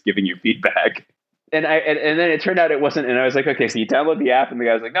guy that's giving you feedback? And then it turned out it wasn't. And I was like, okay, so you download the app. And the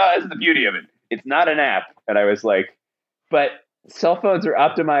guy was like, no, that's the beauty of it. It's not an app. And I was like, but cell phones are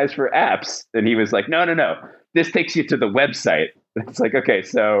optimized for apps. And he was like, no. This takes you to the website. It's like, okay,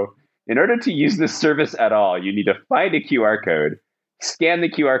 so in order to use this service at all, you need to find a QR code, scan the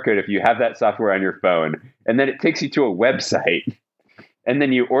QR code if you have that software on your phone, and then it takes you to a website. And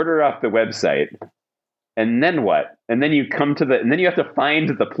then you order off the website. And then what? And then you and then you have to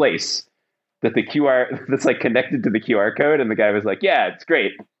find the place that the QR that's like connected to the QR code. And the guy was like, yeah, it's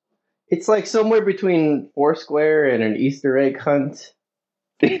great. It's like somewhere between Foursquare and an Easter egg hunt.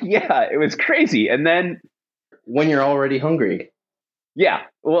 Yeah, it was crazy. And then when you're already hungry. Yeah.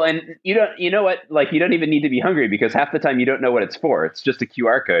 Well, and you know what? Like, you don't even need to be hungry, because half the time you don't know what it's for. It's just a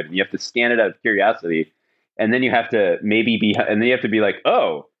QR code, and you have to scan it out of curiosity. And then you have to and then you have to be like,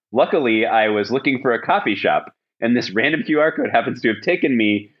 oh, luckily I was looking for a coffee shop, and this random QR code happens to have taken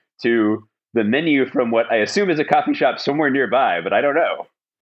me to the menu from what I assume is a coffee shop somewhere nearby, but I don't know.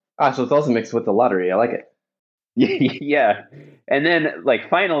 So it's also mixed with the lottery. I like it. Yeah. And then, like,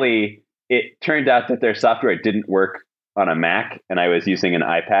 finally, it turned out that their software didn't work on a Mac, and I was using an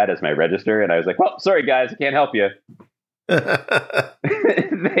iPad as my register, and I was like, well, sorry guys, I can't help you.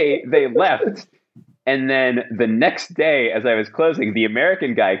 They left. And then the next day, as I was closing, the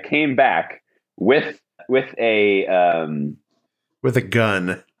American guy came back with a with a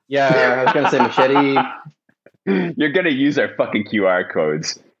gun. Yeah, I was gonna say machete. You're gonna use our fucking QR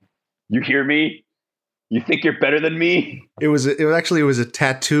codes. You hear me? You think you're better than me? It was a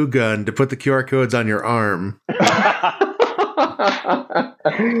tattoo gun to put the QR codes on your arm. You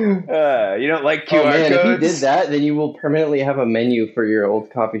don't like QR man, codes? if you did that, then you will permanently have a menu for your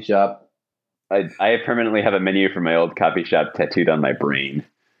old coffee shop. I permanently have a menu for my old coffee shop tattooed on my brain.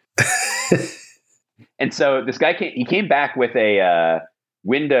 And so this guy came back with a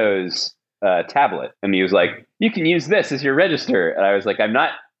Windows tablet, and he was like, you can use this as your register. And I was like, I'm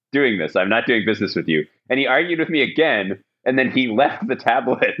not doing this. I'm not doing business with you. And he argued with me again, and then he left the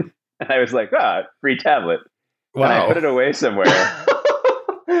tablet. And I was like, free tablet. Wow. And I put it away somewhere.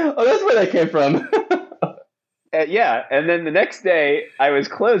 Oh, that's where that came from. Yeah. And then the next day I was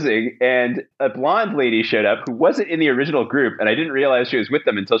closing, and a blonde lady showed up who wasn't in the original group. And I didn't realize she was with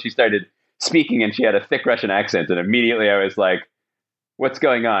them until she started speaking, and she had a thick Russian accent. And immediately I was like, what's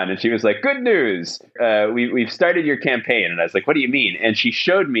going on? And she was like, good news. We've started your campaign. And I was like, what do you mean? And she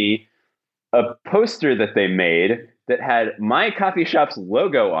showed me a poster that they made that had my coffee shop's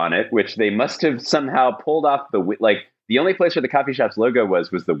logo on it, which they must have somehow pulled off the only place where the coffee shop's logo was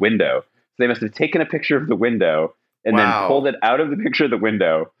the window. So they must have taken a picture of the window and then pulled it out of the picture of the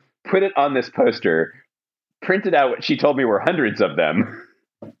window, put it on this poster, printed out what she told me were hundreds of them.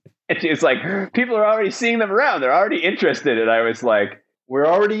 And she was like, people are already seeing them around. They're already interested. And I was like, we're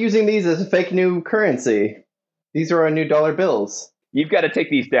already using these as a fake new currency. These are our new dollar bills. You've got to take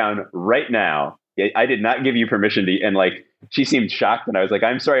these down right now. I did not give you permission to. And like, she seemed shocked. And I was like,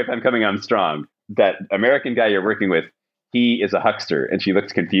 I'm sorry if I'm coming on strong. That American guy you're working with, he is a huckster. And she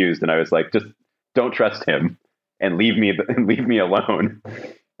looked confused. And I was like, just don't trust him and leave me alone.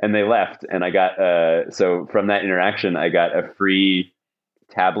 And they left. And I got, so from that interaction, I got a free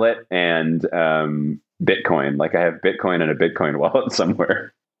tablet and Bitcoin. Like, I have Bitcoin and a Bitcoin wallet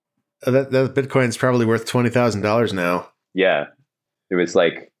somewhere. That Bitcoin's probably worth $20,000 now. Yeah. It was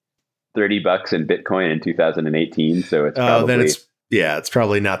like $30 in Bitcoin in 2018. So it's probably, then it's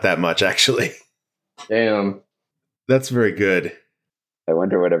probably not that much, actually. Damn. That's very good. I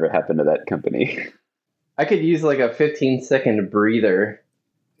wonder whatever happened to that company. I could use like a 15-second breather.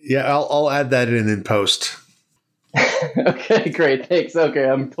 Yeah, I'll add that in post. Okay, great. Thanks. Okay,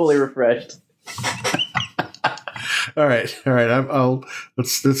 I'm fully refreshed. All right.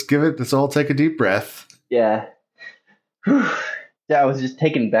 Let's all take a deep breath. Yeah. Yeah, I was just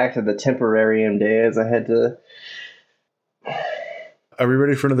taken back to the temporarium days. I had to. Are we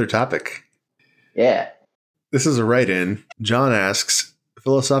ready for another topic? Yeah. This is a write-in. John asks,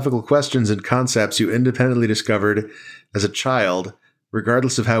 philosophical questions and concepts you independently discovered as a child,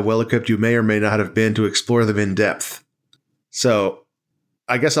 regardless of how well-equipped you may or may not have been to explore them in depth. So,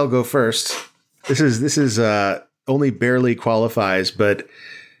 I guess I'll go first. This is only barely qualifies, but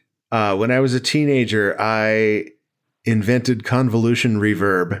when I was a teenager, I invented convolution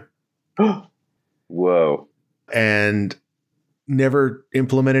reverb. Whoa. And never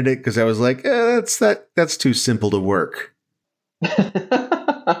implemented it because I was like, that's too simple to work.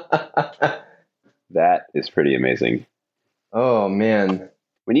 That is pretty amazing. Oh man.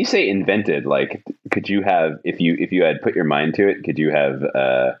 When you say invented, like, could you have, if you had put your mind to it, could you have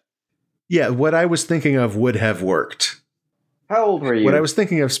Yeah, what I was thinking of would have worked. How old were you? What I was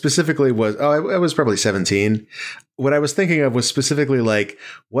thinking of specifically was, I was probably 17. What I was thinking of was specifically like,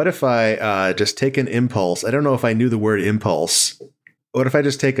 what if I just take an impulse? I don't know if I knew the word impulse. What if I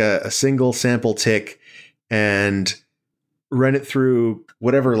just take a single sample tick and run it through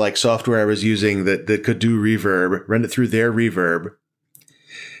whatever like software I was using that could do reverb, run it through their reverb,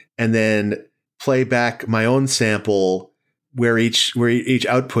 and then play back my own sample where each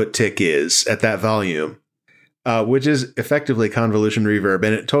output tick is at that volume. Which is effectively convolution reverb,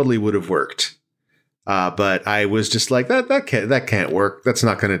 and it totally would have worked. But I was just like, that can't work. That's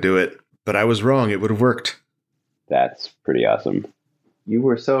not going to do it. But I was wrong. It would have worked. That's pretty awesome. You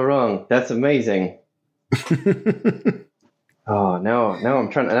were so wrong. That's amazing. Oh, now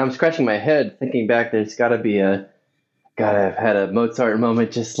I'm scratching my head thinking back. There's got to be gotta have had a Mozart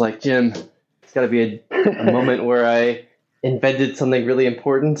moment just like Jim. It's got to be a moment where I invented something really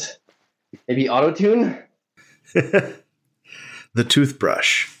important. Maybe autotune? The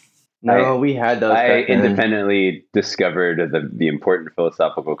toothbrush. No, we had those. I back then. independently discovered the important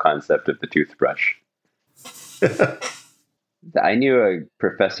philosophical concept of the toothbrush. I knew a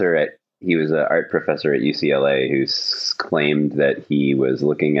professor at he was an art professor at UCLA who claimed that he was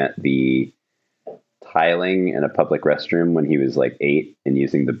looking at the tiling in a public restroom when he was like 8 and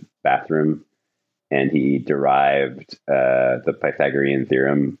using the bathroom, and he derived the Pythagorean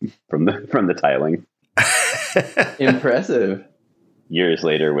theorem from the tiling. Impressive. Years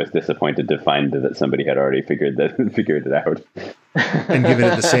later, was disappointed to find that somebody had already figured it out and given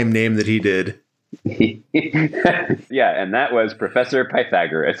it the same name that he did. Yeah, and that was Professor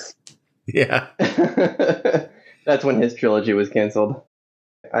Pythagoras. Yeah. That's when his trilogy was canceled.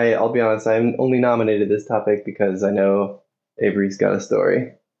 I'll be honest, I'm only nominated this topic because I know Avery's got a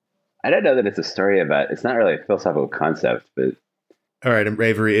story. I don't know that it's a story about, it's not really a philosophical concept, but... All right,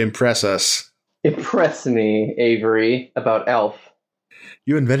 Avery, impress us. Impress me, Avery, about Alf.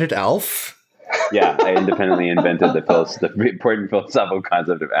 You invented Alf? Yeah, I independently invented the important philosophical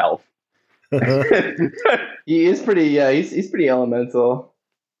concept of Alf. He is pretty, he's pretty elemental.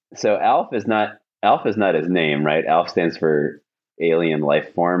 So Alf is not his name, right? Alf stands for alien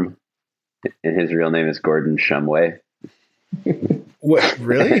life form, and his real name is Gordon Shumway. What,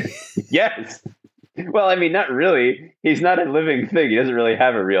 really? Yes. Well, I mean, not really. He's not a living thing. He doesn't really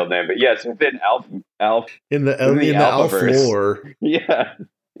have a real name, but yes, within Alf in the Alf lore. Yeah.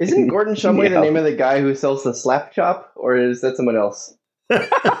 Isn't Gordon Shumway the name of the guy who sells the slap chop, or is that someone else?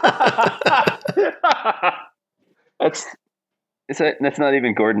 That's not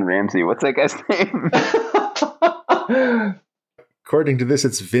even Gordon Ramsay. What's that guy's name? According to this,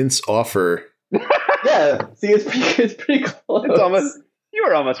 it's Vince Offer. Yeah, see, it's pretty close. You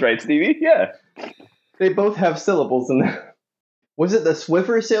were almost right, Stevie. Yeah. They both have syllables in them. Was it a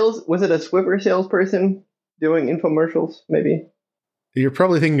Swiffer salesperson doing infomercials, maybe? You're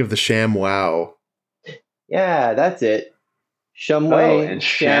probably thinking of the ShamWow. Yeah, that's it. Shumway. Oh, and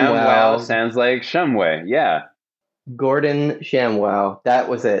ShamWow sounds like Shumway. Yeah. Gordon ShamWow. That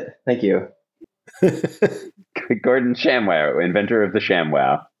was it. Thank you. Gordon ShamWow, inventor of the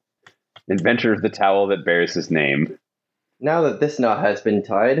ShamWow. Inventor of the towel that bears his name. Now that this knot has been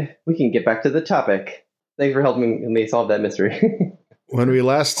tied, we can get back to the topic. Thanks for helping me solve that mystery. When we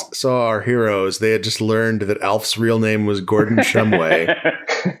last saw our heroes, they had just learned that Alf's real name was Gordon Shumway.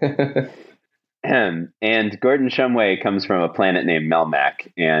 And Gordon Shumway comes from a planet named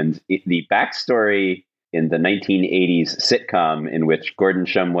Melmac. And the backstory in the 1980s sitcom in which Gordon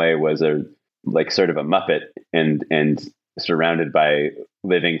Shumway was sort of a Muppet and surrounded by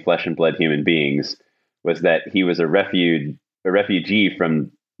living flesh and blood human beings was that he was a refugee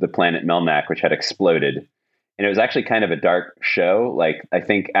from the planet Melmac, which had exploded. And it was actually kind of a dark show. Like, I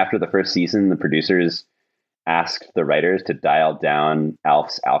think after the first season, the producers asked the writers to dial down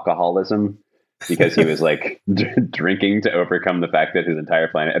Alf's alcoholism because he was like drinking to overcome the fact that his entire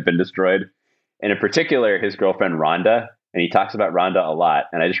planet had been destroyed. And in particular, his girlfriend, Rhonda. And he talks about Rhonda a lot.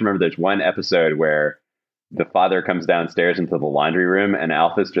 And I just remember there's one episode where the father comes downstairs into the laundry room and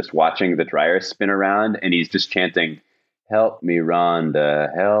Alf is just watching the dryer spin around and he's just chanting, "Help me, Rhonda,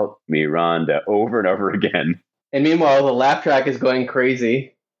 over and over again. And meanwhile, the laugh track is going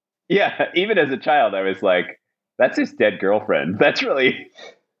crazy. Yeah, even as a child, I was like, that's his dead girlfriend.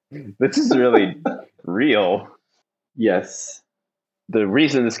 This is really real. Yes. The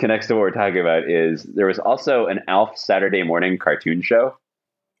reason this connects to what we're talking about is there was also an Alf Saturday morning cartoon show.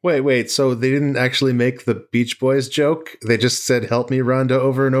 Wait, so they didn't actually make the Beach Boys joke? They just said, "Help me, Rhonda,"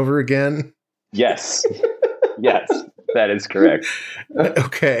 over and over again? Yes. Yes, that is correct.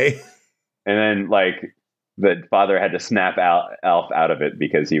 Okay. And then, like, the father had to snap Alf out of it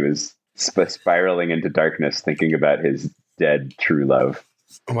because he was spiraling into darkness thinking about his dead true love.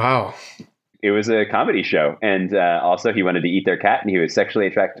 Wow. It was a comedy show. And also he wanted to eat their cat and he was sexually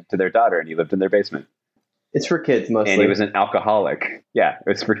attracted to their daughter and he lived in their basement. It's for kids mostly. And he was an alcoholic. Yeah, it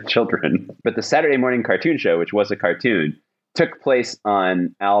was for children. But the Saturday morning cartoon show, which was a cartoon, took place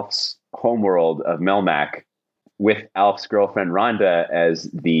on Alf's homeworld of Melmac with Alf's girlfriend Rhonda as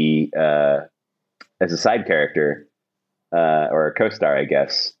a side character or a co-star, I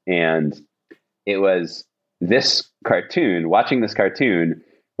guess. And it was watching this cartoon,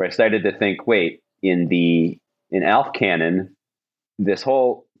 where I started to think, wait, in Alf canon, this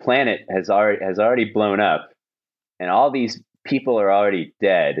whole planet has already blown up, and all these people are already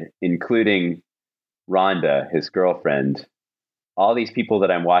dead, including Rhonda, his girlfriend. All these people that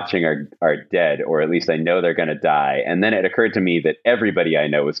I'm watching are dead, or at least I know they're going to die. And then it occurred to me that everybody I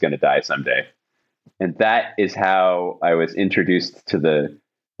know is going to die someday. And that is how I was introduced to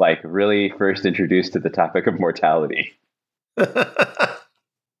really first introduced to the topic of mortality.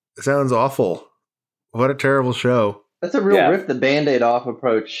 Sounds awful. What a terrible show. That's a real rip the Band-Aid off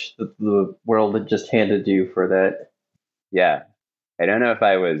approach that the world had just handed you for that. Yeah. I don't know if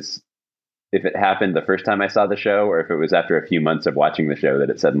I was if it happened the first time I saw the show, or if it was after a few months of watching the show that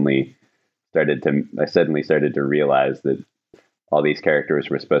I suddenly started to realize that all these characters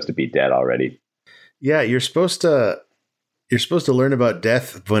were supposed to be dead already. Yeah, you're supposed to learn about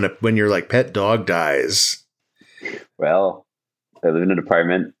death when your like pet dog dies. Well, I live in an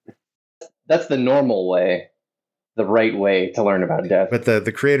apartment. That's the normal way, the right way to learn about death. But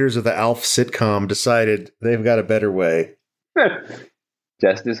the creators of the Alf sitcom decided they've got a better way.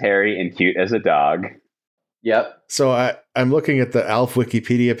 Just as hairy and cute as a dog. Yep. So I'm looking at the Alf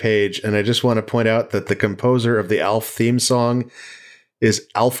Wikipedia page, and I just want to point out that the composer of the Alf theme song is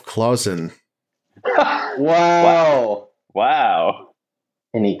Alf Clausen. Wow. Wow.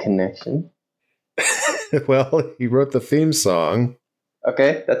 Any connection? Well, he wrote the theme song.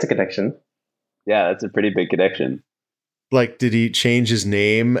 Okay, that's a connection. Yeah, that's a pretty big connection. Like, did he change his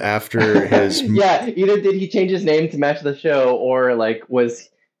name after his... Yeah, either did he change his name to match the show, or like was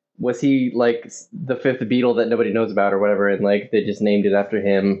he like the fifth Beatle that nobody knows about or whatever, and like they just named it after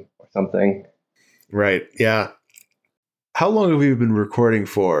him or something. Right, yeah. How long have we been recording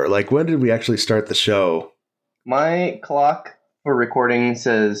for? Like, when did we actually start the show? My clock for recording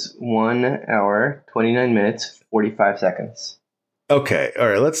says 1 hour, 29 minutes, 45 seconds. Okay, all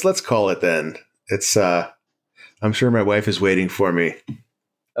right, let's call it then. It's I'm sure my wife is waiting for me.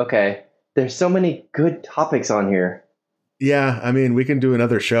 Okay. There's so many good topics on here. Yeah, I mean, we can do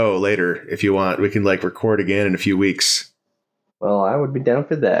another show later if you want. We can like record again in a few weeks. Well, I would be down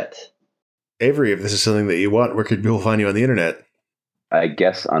for that. Avery, if this is something that you want, where could people find you on the internet? I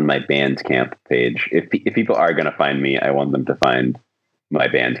guess on my Bandcamp page. If people are going to find me, I want them to find my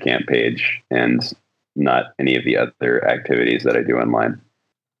Bandcamp page and not any of the other activities that I do online.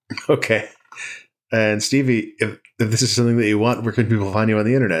 Okay. And Stevie, if this is something that you want, where can people find you on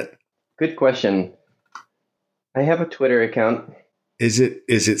the internet? Good question. I have a Twitter account. Is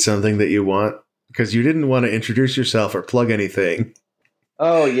it something that you want? Because you didn't want to introduce yourself or plug anything.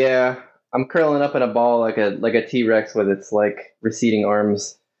 Oh yeah, I'm curling up in a ball like a T-Rex with its like receding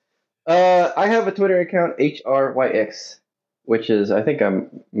arms. I have a Twitter account, HRYX, which is I think I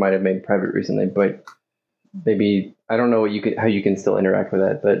might have made private recently, but maybe I don't know how you can still interact with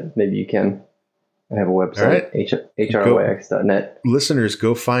that, but maybe you can. I have a website, HRYX.net. Listeners,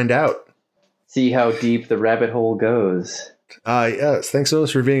 go find out. See how deep the rabbit hole goes. Yes. Thanks so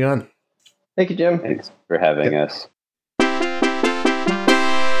much for being on. Thank you, Jim. Thanks for having us.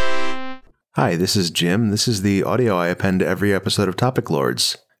 Hi, this is Jim. This is the audio I append to every episode of Topic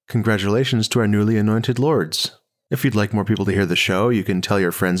Lords. Congratulations to our newly anointed lords. If you'd like more people to hear the show, you can tell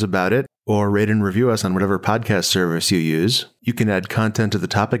your friends about it, or rate and review us on whatever podcast service you use. You can add content to the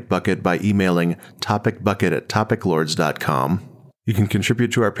Topic Bucket by emailing topicbucket@topiclords.com. You can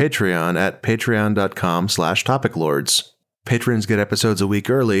contribute to our Patreon at patreon.com/topiclords. Patrons get episodes a week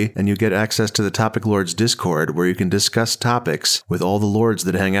early, and you get access to the Topic Lords Discord, where you can discuss topics with all the lords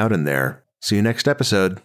that hang out in there. See you next episode.